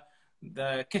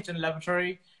the kitchen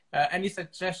laboratory. Any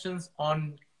suggestions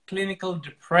on clinical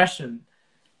depression?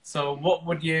 So what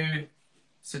would you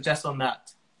suggest on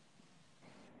that?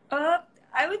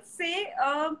 I would say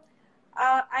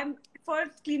I'm for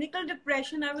clinical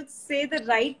depression. I would say the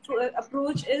right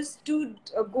approach is to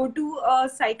go to a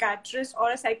psychiatrist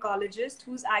or a psychologist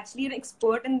who's actually an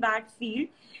expert in that field.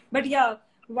 But yeah,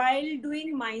 while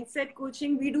doing mindset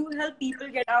coaching, we do help people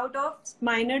get out of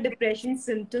minor depression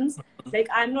symptoms. Like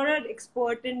I'm not an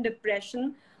expert in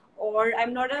depression, or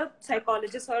I'm not a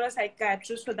psychologist or a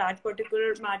psychiatrist for that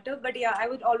particular matter. But yeah, I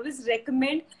would always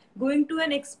recommend going to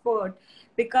an expert.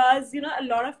 Because a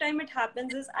lot of time it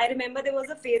happens is, I remember there was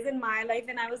a phase in my life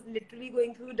when I was literally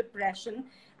going through depression,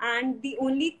 and the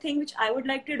only thing which I would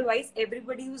like to advise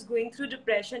everybody who's going through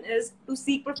depression is to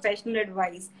seek professional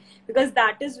advice, because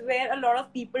that is where a lot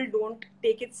of people don't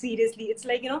take it seriously. It's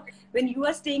like, when you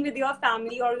are staying with your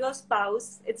family or your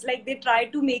spouse, it's like they try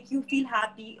to make you feel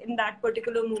happy in that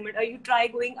particular moment, or you try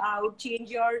going out, change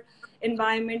your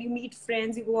environment, you meet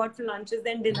friends, you go out for lunches,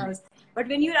 then dinners. But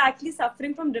when you're actually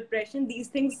suffering from depression, these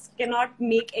things cannot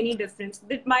make any difference.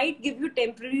 It might give you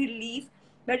temporary relief,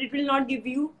 but it will not give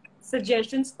you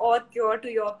suggestions or cure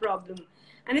to your problem.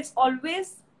 And it's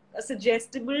always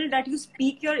suggestible that you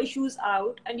speak your issues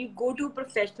out and you go to a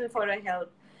professional for a help.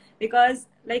 Because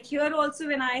like here also,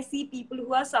 when I see people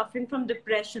who are suffering from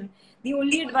depression, the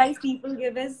only advice people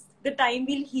give is the time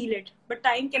will heal it, but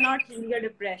time cannot heal your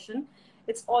depression.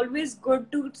 It's always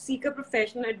good to seek a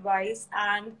professional advice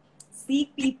and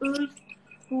seek people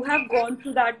who have gone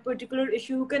through that particular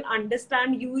issue, who can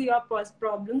understand you, your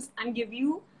problems, and give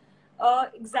you a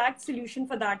exact solution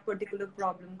for that particular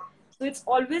problem. So it's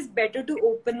always better to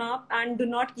open up and do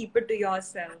not keep it to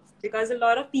yourself, because a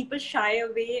lot of people shy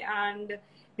away and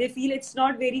they feel it's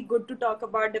not very good to talk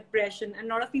about depression, and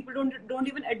a lot of people don't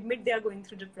even admit they are going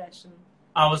through depression.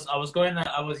 I was going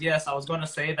to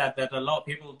say that a lot of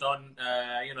people don't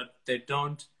they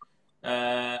don't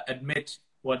admit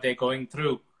what they're going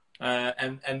through,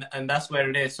 and that's where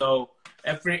it is. So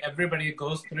everybody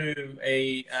goes through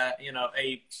a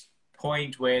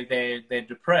point where they're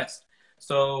depressed.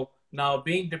 So now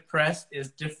being depressed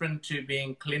is different to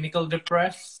being clinical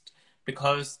depressed,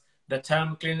 because the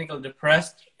term clinical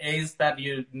depressed is that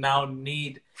you now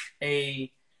need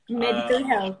a medical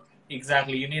help.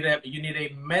 Exactly. You need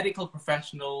a medical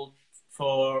professional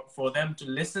for them to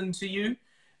listen to you,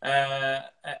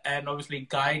 and obviously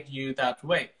guide you that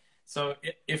way. So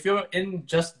if you're in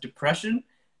just depression,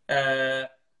 the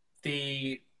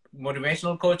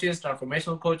motivational coaches,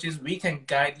 transformational coaches, we can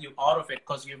guide you out of it,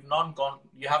 because you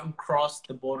haven't crossed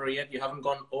the border yet, you haven't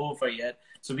gone over yet.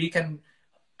 So we can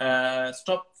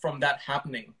stop from that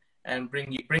happening and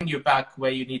bring you back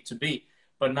where you need to be.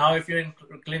 But now, if you're in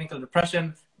clinical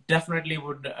depression, definitely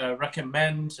would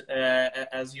recommend,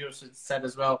 as you said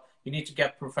as well, you need to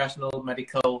get professional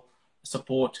medical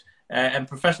support, and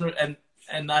professional.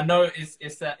 And I know it's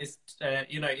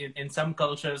in some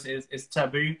cultures it's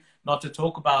taboo not to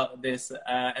talk about this,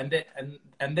 and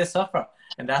they suffer,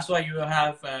 and that's why you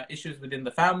have issues within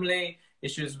the family,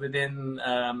 issues within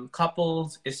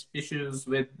couples, issues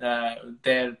with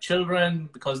their children,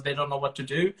 because they don't know what to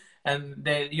do, and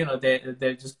they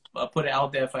just put it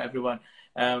out there for everyone.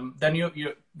 Then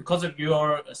you because of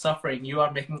your suffering, you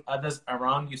are making others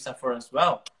around you suffer as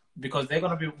well, because they're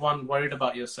going to be worried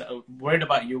about you,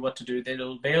 what to do.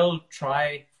 They'll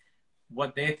try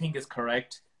what they think is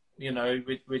correct,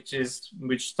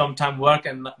 which sometimes work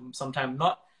and sometimes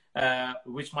not,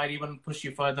 which might even push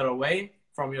you further away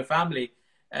from your family,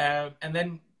 and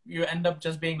then you end up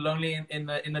just being lonely in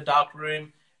a dark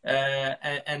room,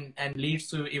 and leads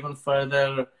to even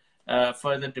further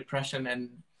depression.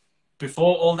 And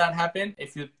before all that happened,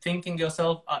 if you're thinking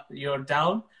yourself you're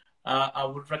down, I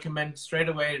would recommend straight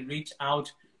away reach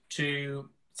out to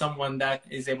someone that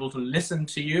is able to listen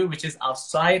to you, which is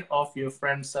outside of your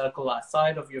friend circle,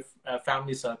 outside of your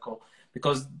family circle,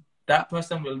 because that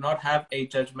person will not have a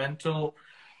judgmental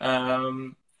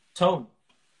tone.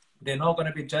 They're not going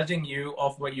to be judging you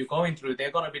of what you're going through.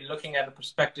 They're going to be looking at the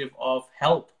perspective of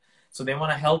help. So they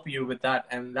want to help you with that.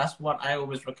 And that's what I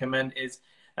always recommend is,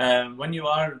 when you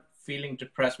are feeling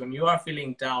depressed, when you are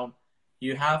feeling down,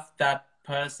 you have that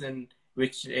person,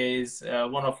 which is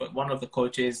one of the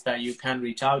coaches that you can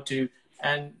reach out to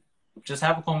and just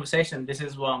have a conversation. This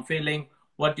is what I'm feeling.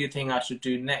 What do you think I should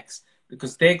do next?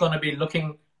 Because they're going to be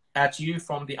looking at you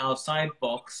from the outside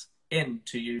box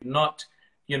into you, not,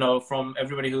 from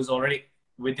everybody who's already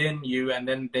within you, and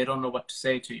then they don't know what to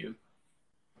say to you.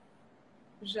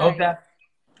 Right.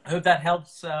 Hope that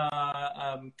helps,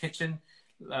 kitchen.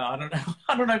 I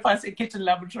don't know if I say kitchen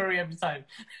laboratory every time.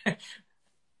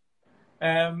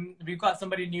 We've got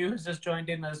somebody new who's just joined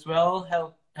in as well.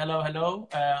 Hello.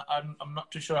 I'm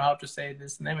not too sure how to say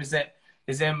this name. Is it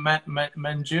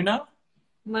Manjuna?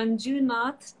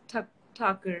 Manjunath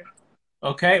Thakur.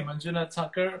 Okay, Manjuna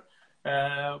Thakur.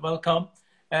 Welcome.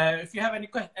 If you have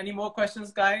any more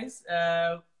questions, guys,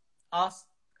 ask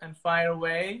and fire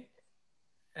away,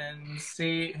 and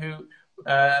see who.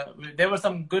 There were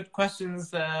some good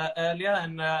questions earlier,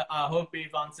 and I hope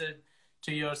we've answered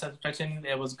to your satisfaction.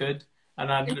 It was good, and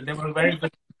they were very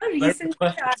good.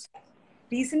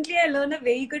 Recently, I learned a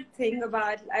very good thing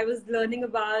I was learning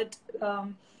about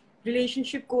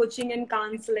relationship coaching and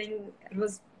counseling. It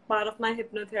was part of my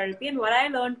hypnotherapy. And what I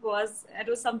learned was, it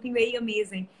was something very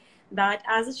amazing, that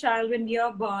as a child, when we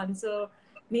are born, so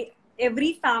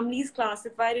every family is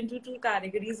classified into two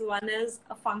categories. One is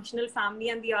a functional family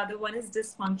and the other one is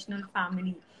dysfunctional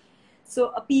family.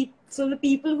 So so the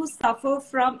people who suffer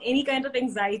from any kind of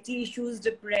anxiety issues,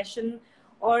 depression,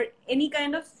 or any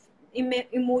kind of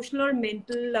emotional or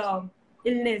mental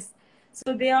illness,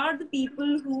 so they are the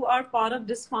people who are part of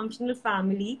dysfunctional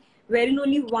family, wherein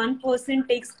only one person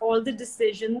takes all the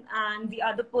decision and the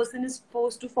other person is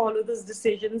forced to follow those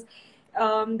decisions.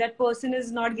 That person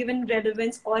is not given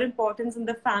relevance or importance in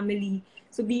the family.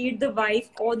 So be it the wife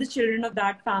or the children of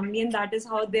that family, and that is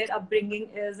how their upbringing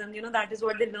is, and that is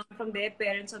what they learn from their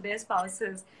parents or their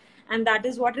spouses, and that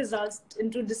is what results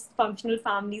into dysfunctional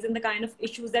families and the kind of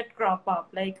issues that crop up,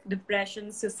 like depression,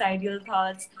 suicidal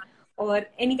thoughts, or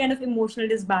any kind of emotional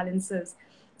disbalances.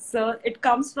 So it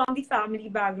comes from the family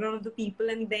background of the people,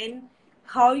 and then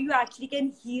how you actually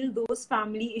can heal those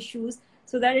family issues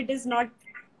so that it is not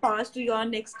passed to your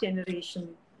next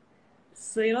generation.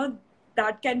 So,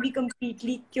 that can be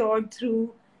completely cured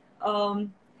through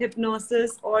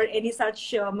hypnosis or any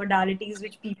such modalities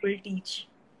which people teach.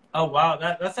 Oh wow,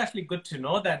 that's actually good to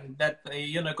know then. That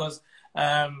because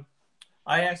I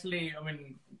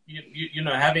mean,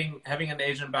 having an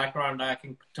Asian background, I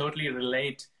can totally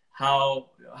relate how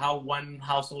one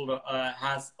household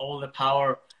has all the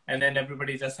power, and then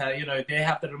everybody just has, they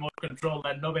have the remote control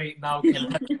that nobody now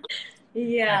can touch.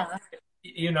 Yeah.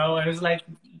 And, and it's like,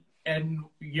 and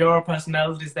your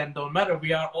personalities then don't matter.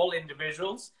 We are all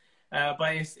individuals,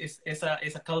 but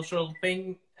it's a cultural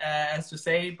thing, as to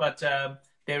say. But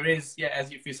there is,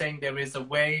 as if you're saying, there is a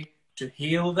way to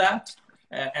heal that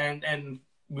and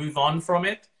move on from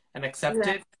it and accept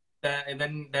it. And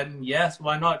then yes,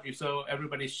 why not? So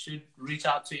everybody should reach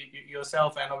out to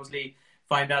yourself and obviously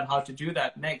find out how to do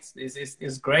that next.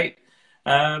 Is great.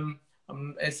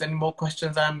 Is any more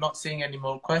questions? I'm not seeing any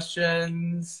more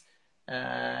questions.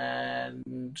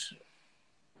 And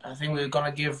I think we're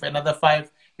gonna give another 5.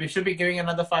 We should be giving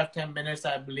another 5-10 minutes,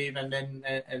 I believe, and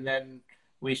then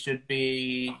we should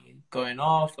be going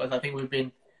off, because I think we've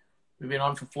been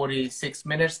on for 46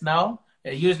 minutes now.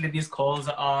 Usually these calls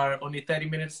are only 30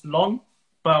 minutes long,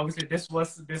 but obviously this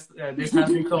has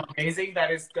been so amazing that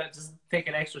it's just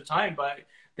taken extra time. But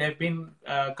there have been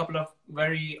a couple of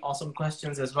very awesome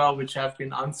questions as well, which have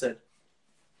been answered.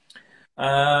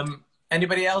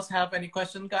 Anybody else have any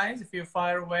questions, guys? If you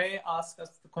fire away, ask us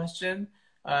the question.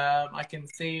 I can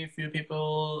see a few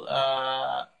people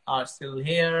are still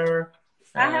here.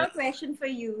 I have a question for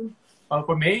you. Oh,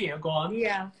 for me? Go on.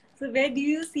 Yeah. So where do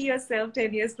you see yourself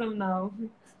 10 years from now?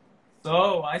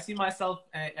 So I see myself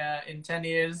in 10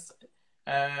 years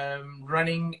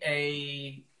running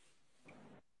a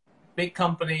big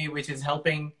company which is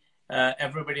helping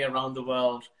everybody around the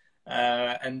world.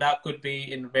 And that could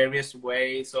be in various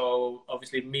ways. So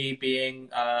obviously me being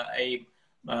a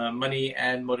money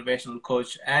and motivational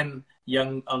coach and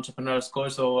young entrepreneurs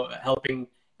coach, so helping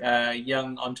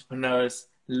young entrepreneurs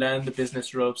learn the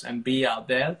business ropes and be out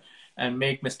there and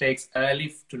make mistakes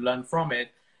early to learn from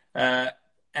it.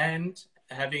 And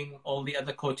having all the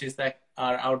other coaches that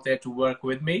are out there to work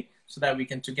with me so that we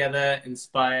can together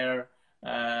inspire,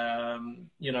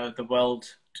 the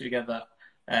world together.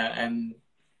 And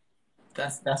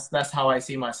that's how I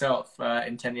see myself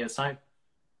in 10 years time.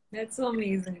 That's so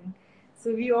amazing.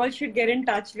 So we all should get in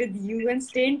touch with you and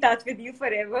stay in touch with you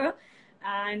forever.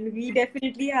 And we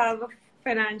definitely have a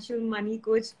financial money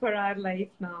coach for our life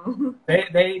now.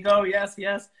 There you go. Yes.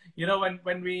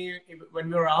 When we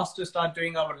were asked to start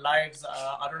doing our lives,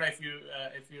 I don't know if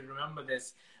you remember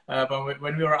this, but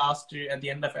when we were asked to at the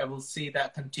end of LC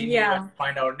that continue and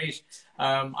find our niche,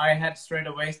 I had straight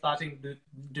away starting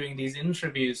doing these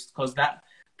interviews, because that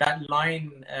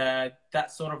line,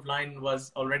 that sort of line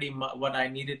was already what I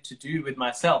needed to do with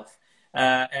myself.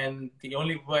 And the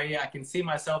only way I can see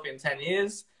myself in 10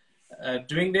 years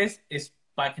doing this is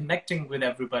by connecting with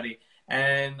everybody.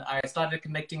 And I started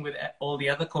connecting with all the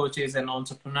other coaches and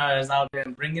entrepreneurs out there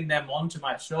and bringing them onto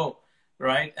my show,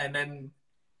 right? And then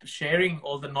sharing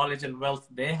all the knowledge and wealth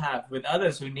they have with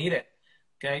others who need it,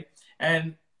 okay?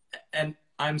 And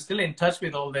I'm still in touch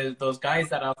with all those guys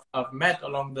that I've met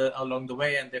along the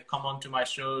way, and they've come onto my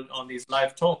show on these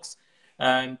live talks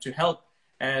to help.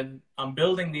 And I'm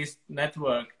building this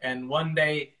network, and one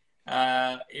day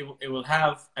it will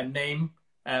have a name.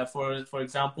 For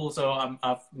example, so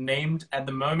I've named at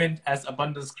the moment as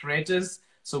Abundance Creators.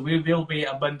 So we will be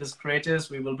Abundance Creators.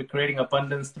 We will be creating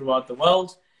abundance throughout the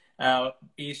world,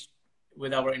 each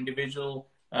with our individual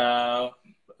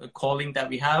calling that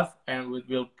we have, and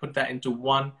we'll put that into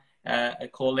one a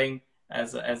calling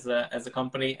as a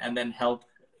company, and then help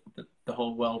the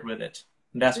whole world with it.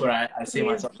 And that's where I see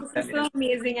myself. This is so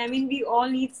amazing. I mean, we all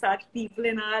need such people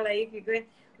in our life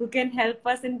who can help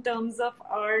us in terms of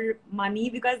our money,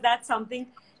 because that's something,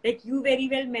 like you very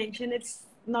well mentioned, it's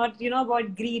not, you know,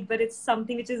 about greed, but it's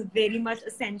something which is very much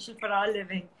essential for our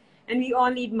living. And we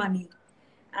all need money.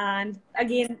 And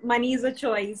again, money is a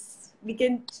choice. We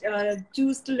can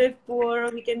choose to live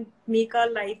poor, we can make our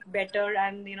life better,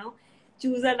 and, you know,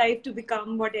 choose our life to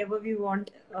become whatever we want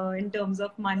in terms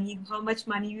of money, how much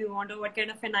money we want, or what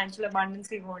kind of financial abundance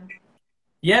we want.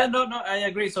 Yeah, no, I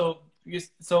agree. So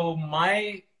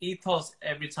my ethos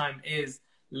every time is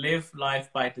live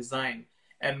life by design.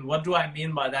 And what do I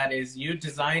mean by that is you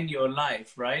design your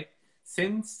life, right?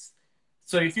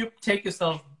 So if you take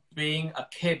yourself being a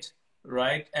kid,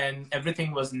 right, and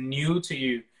everything was new to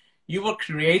you, you were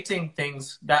creating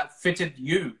things that fitted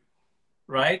you,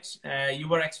 right? You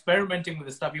were experimenting with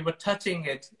the stuff. You were touching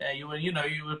it. You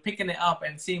were picking it up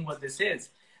and seeing what this is.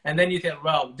 And then you think,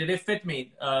 well, did it fit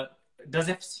me? Does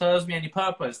it serve me any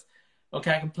purpose?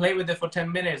 Okay, I can play with it for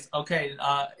 10 minutes. Okay,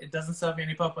 it doesn't serve me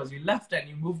any purpose. You left it and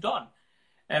you moved on.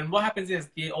 And what happens is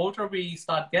the older we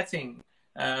start getting,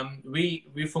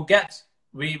 we forget.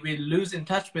 We lose in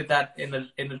touch with that in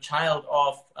a child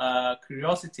of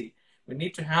curiosity. We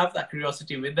need to have that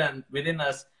curiosity within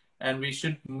us, and we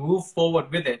should move forward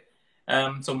with it.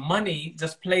 So money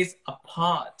just plays a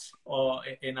part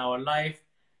in our life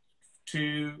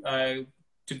to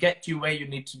get you where you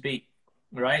need to be,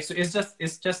 right? So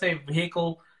it's just a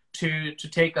vehicle to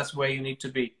take us where you need to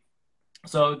be.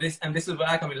 So this is where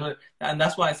I come in, and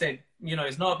that's why I say, you know,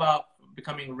 it's not about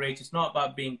becoming rich. It's not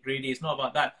about being greedy. It's not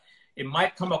about that. It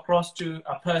might come across to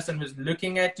a person who's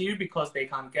looking at you because they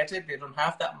can't get it. They don't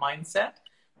have that mindset.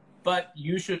 But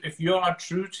you should, if you are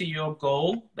true to your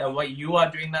goal, that what you are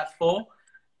doing that for,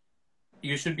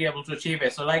 you should be able to achieve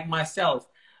it. So like myself,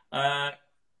 I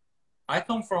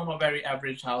come from a very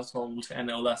average household and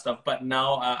all that stuff, but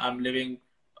now I'm living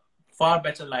far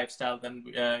better lifestyle than,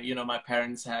 you know, my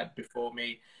parents had before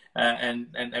me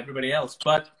and everybody else.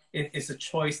 But it's a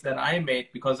choice that I made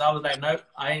because I was like, no,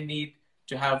 I need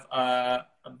to have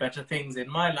better things in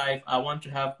my life. I want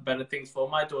to have better things for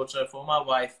my daughter, for my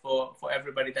wife, for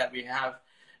everybody that we have,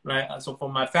 right? So for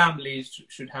my family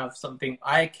should have something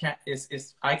I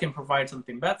can provide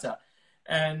something better.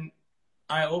 And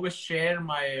I always share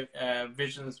my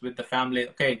visions with the family.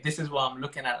 Okay, this is what I'm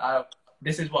looking at.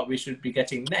 This is what we should be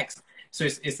getting next. So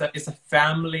it's a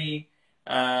family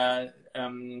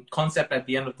concept at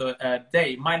the end of the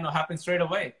day. It might not happen straight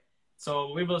away.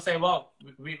 So we will say, well,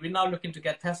 we're now looking to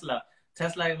get Tesla.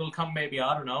 Tesla will come maybe,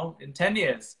 I don't know, in 10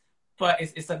 years. But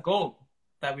it's a goal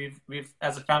that we've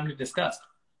as a family discussed,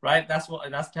 right? That's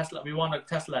Tesla. We want a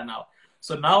Tesla now.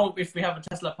 So now if we have a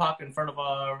Tesla parked in front of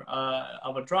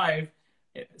our drive,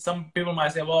 some people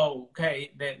might say, well,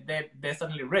 okay, they're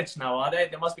suddenly rich now, are they?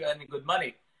 They must be earning good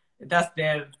money. That's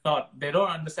their thought. They don't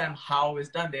understand how it's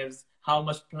done. There's how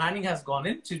much planning has gone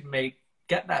into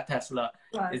get that Tesla.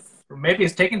 Yes. Maybe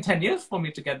it's taken 10 years for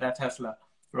me to get that Tesla,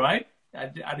 right? I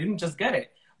didn't just get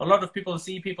it. A lot of people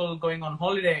see people going on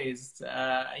holidays,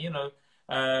 how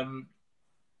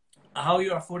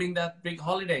you're affording that big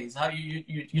holidays, how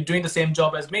you're doing the same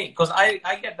job as me. Because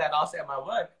I get that asked at my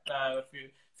work a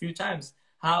few times.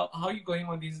 How are you going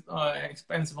on these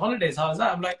expensive holidays? How is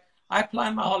that? I'm like, I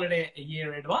plan my holiday a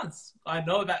year in advance. I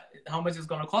know that how much it's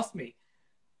going to cost me.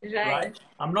 Right.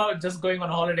 I'm not just going on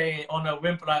a holiday on a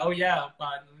whim, like, oh yeah,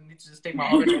 I need to just take my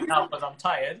holiday now because I'm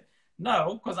tired.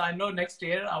 No, because I know next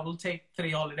year I will take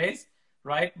 3 holidays,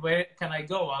 right? Where can I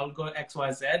go? I'll go X,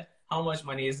 Y, Z. How much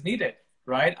money is needed,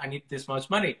 right? I need this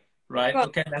much money, right? Well,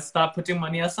 okay, let's start putting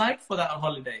money aside for that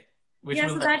holiday.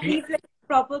 So that needs like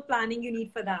proper planning you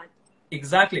need for that.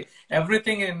 Exactly.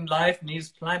 Everything in life needs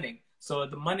planning. So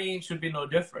the money should be no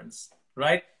difference,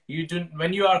 right?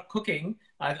 When you are cooking,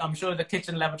 I'm sure the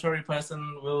kitchen laboratory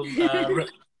person will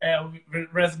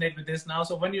resonate with this now.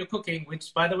 So when you're cooking,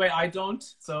 which by the way, I don't,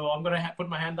 so I'm going to put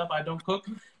my hand up. I don't cook,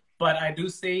 but I do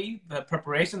see the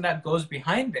preparation that goes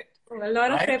behind it. A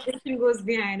lot of preparation goes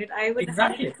behind it. I would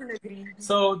exactly agree.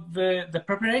 So the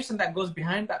preparation that goes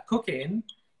behind that cooking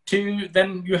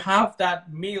then you have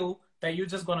that meal that you're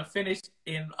just going to finish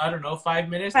in, I don't know, 5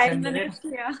 minutes, 10 minutes.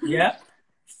 Yeah.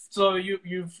 So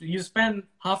you spend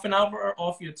half an hour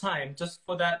of your time just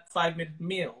for that 5-minute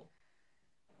meal,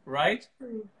 right?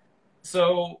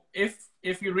 So if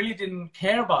you really didn't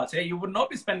care about it, you would not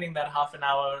be spending that half an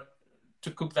hour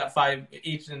to cook that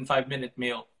each and 5-minute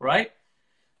meal, right?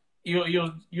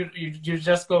 you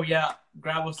just go, yeah,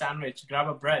 grab a sandwich, grab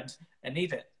a bread and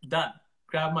eat it. Done.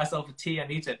 Grab myself a tea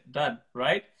and eat it. Done.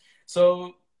 Right?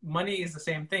 So money is the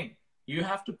same thing. You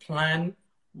have to plan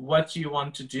what you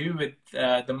want to do with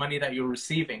the money that you're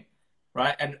receiving,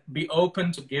 right? And be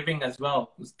open to giving as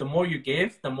well. The more you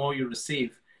give, the more you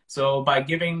receive. So by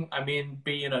giving, I mean,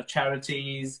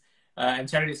 charities, and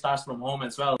charity starts from home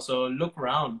as well. So look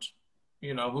around,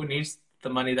 who needs the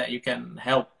money that you can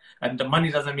help. And the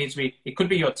money doesn't mean to be, it could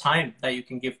be your time that you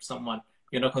can give someone,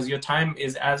 because your time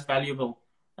is as valuable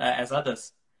as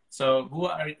others. So who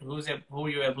are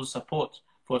you able to support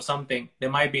for something? They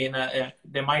might be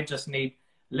they might just need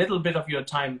a little bit of your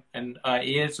time and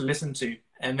ears to listen to,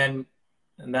 and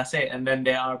that's it. And then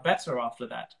they are better after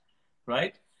that,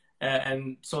 right?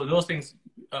 And so those things,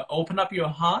 open up your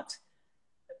heart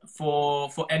for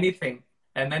anything,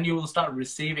 and then you will start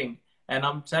receiving. And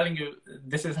I'm telling you,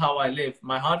 this is how I live.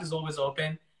 My heart is always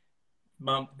open.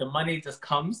 The money just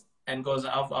comes and goes.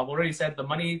 I've already said the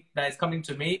money that is coming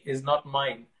to me is not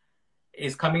mine.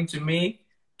 It's coming to me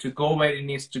to go where it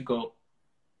needs to go.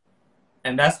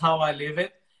 And that's how I live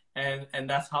it. And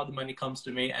that's how the money comes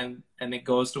to me, and it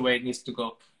goes to where it needs to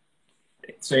go.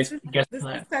 So this is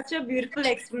such a beautiful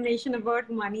explanation about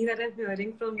money that I'm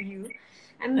hearing from you.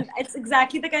 And it's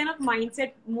exactly the kind of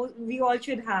mindset we all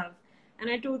should have. And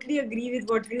I totally agree with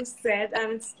what you said.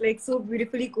 And it's like so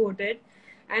beautifully quoted.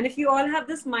 And if you all have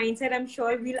this mindset, I'm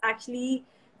sure we'll actually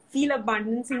feel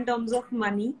abundance in terms of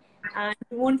money. And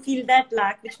you won't feel that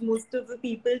lack, which most of the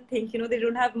people think, they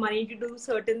don't have money to do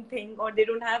certain thing, or they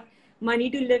don't have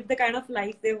money to live the kind of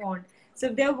life they want. So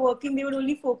if they're working, they would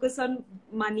only focus on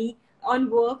money, on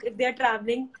work. If they're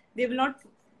traveling, they will not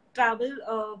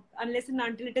travel unless and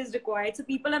until it is required. So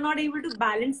people are not able to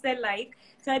balance their life.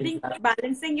 So I think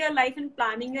balancing your life and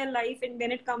planning your life, and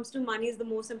when it comes to money, is the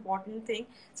most important thing,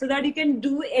 so that you can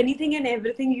do anything and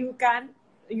everything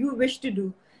you wish to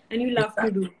do and you love to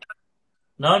do.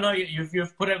 No,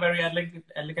 you've put it very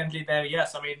elegantly there.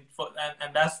 Yes, I mean,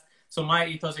 and that's, so my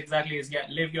ethos exactly is,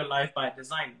 live your life by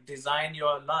design. Design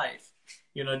your life,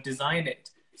 design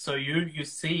it. So you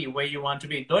see where you want to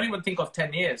be. Don't even think of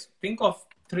 10 years. Think of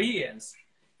 3 years.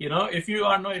 If you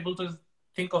are not able to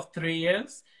think of 3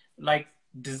 years, like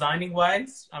designing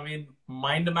wise, I mean,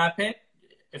 mind map it.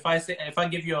 If I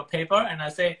give you a paper and I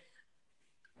say,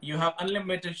 you have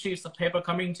unlimited sheets of paper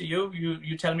coming to you,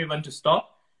 you tell me when to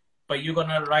stop, but you're going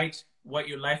to write what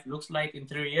your life looks like in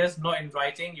 3 years, not in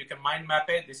writing. You can mind map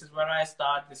it. This is where I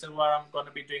start. This is what I'm going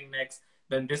to be doing next.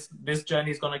 Then this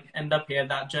journey is going to end up here.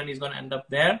 That journey is going to end up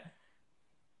there.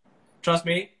 Trust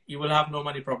me, you will have no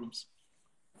money problems.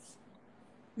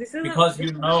 This is because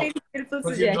you know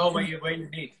where you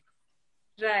need.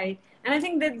 Right. And I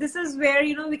think that this is where,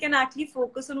 we can actually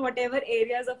focus on whatever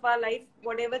areas of our life,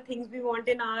 whatever things we want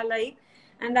in our life.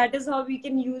 And that is how we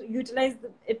can utilize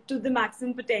it to the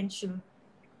maximum potential.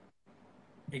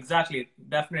 Exactly.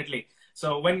 Definitely.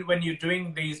 So when you're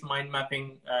doing these mind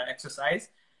mapping exercise,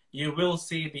 you will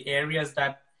see the areas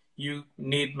that you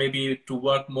need maybe to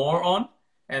work more on,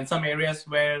 and some areas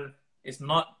where it's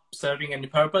not serving any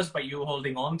purpose, but you're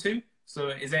holding on to. So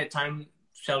is there time,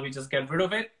 shall we just get rid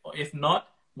of it? Or if not,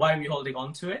 why are we holding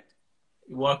on to it?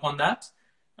 Work on that.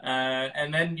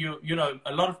 And then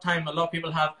a lot of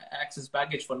people have excess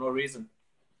baggage for no reason.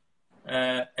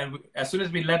 As soon as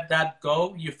we let that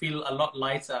go, you feel a lot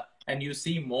lighter and you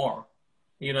see more.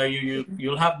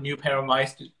 You'll have new pair of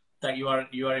eyes that you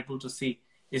are able to see.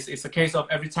 It's a case of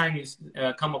every time you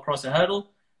come across a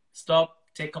hurdle, stop,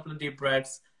 take a couple of deep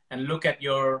breaths, and look at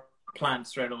your plan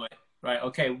straight away. Right?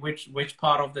 Okay, which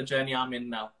part of the journey I'm in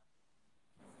now?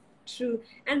 True.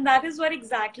 And that is what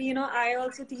exactly, I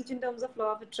also teach in terms of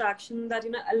law of attraction, that,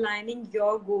 aligning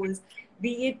your goals,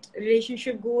 be it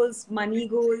relationship goals, money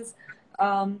goals,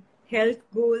 health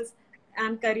goals,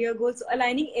 and career goals. So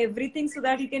aligning everything so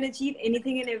that you can achieve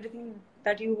anything and everything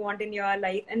that you want in your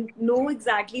life, and know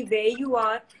exactly where you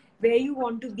are, where you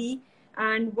want to be,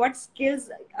 and what skills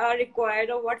are required,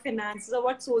 or what finances or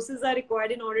what sources are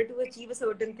required in order to achieve a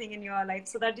certain thing in your life,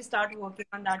 so that you start working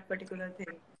on that particular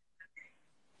thing.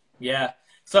 Yeah.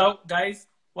 So, guys,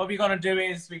 what we're going to do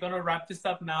is we're going to wrap this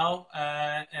up now.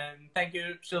 And thank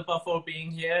you, Shilpaa, for being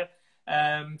here.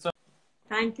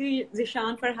 Thank you,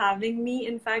 Zishan, for having me.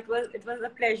 In fact, it was a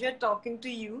pleasure talking to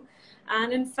you.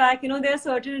 And in fact, there are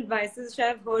certain advices which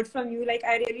I've heard from you. Like,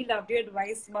 I really loved your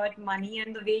advice about money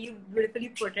and the way you beautifully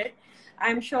put it.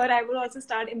 I'm sure I will also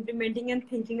start implementing and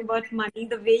thinking about money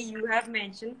the way you have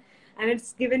mentioned. And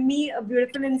it's given me a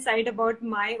beautiful insight about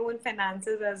my own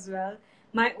finances as well,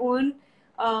 my own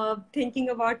thinking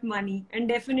about money. And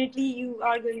definitely you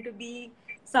are going to be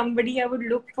somebody I would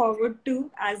look forward to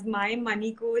as my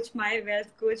money coach, my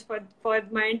wealth coach for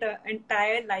my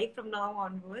entire life from now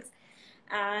onwards.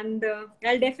 And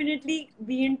I'll definitely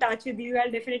be in touch with you.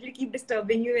 I'll definitely keep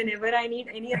disturbing you whenever I need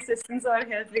any assistance or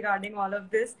help regarding all of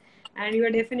this. And you are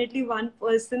definitely one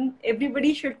person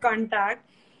everybody should contact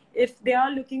if they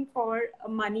are looking for a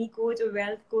money coach, a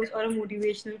wealth coach, or a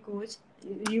motivational coach.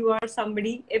 You are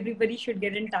somebody everybody should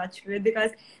get in touch with,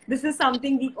 because this is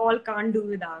something we all can't do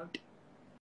without.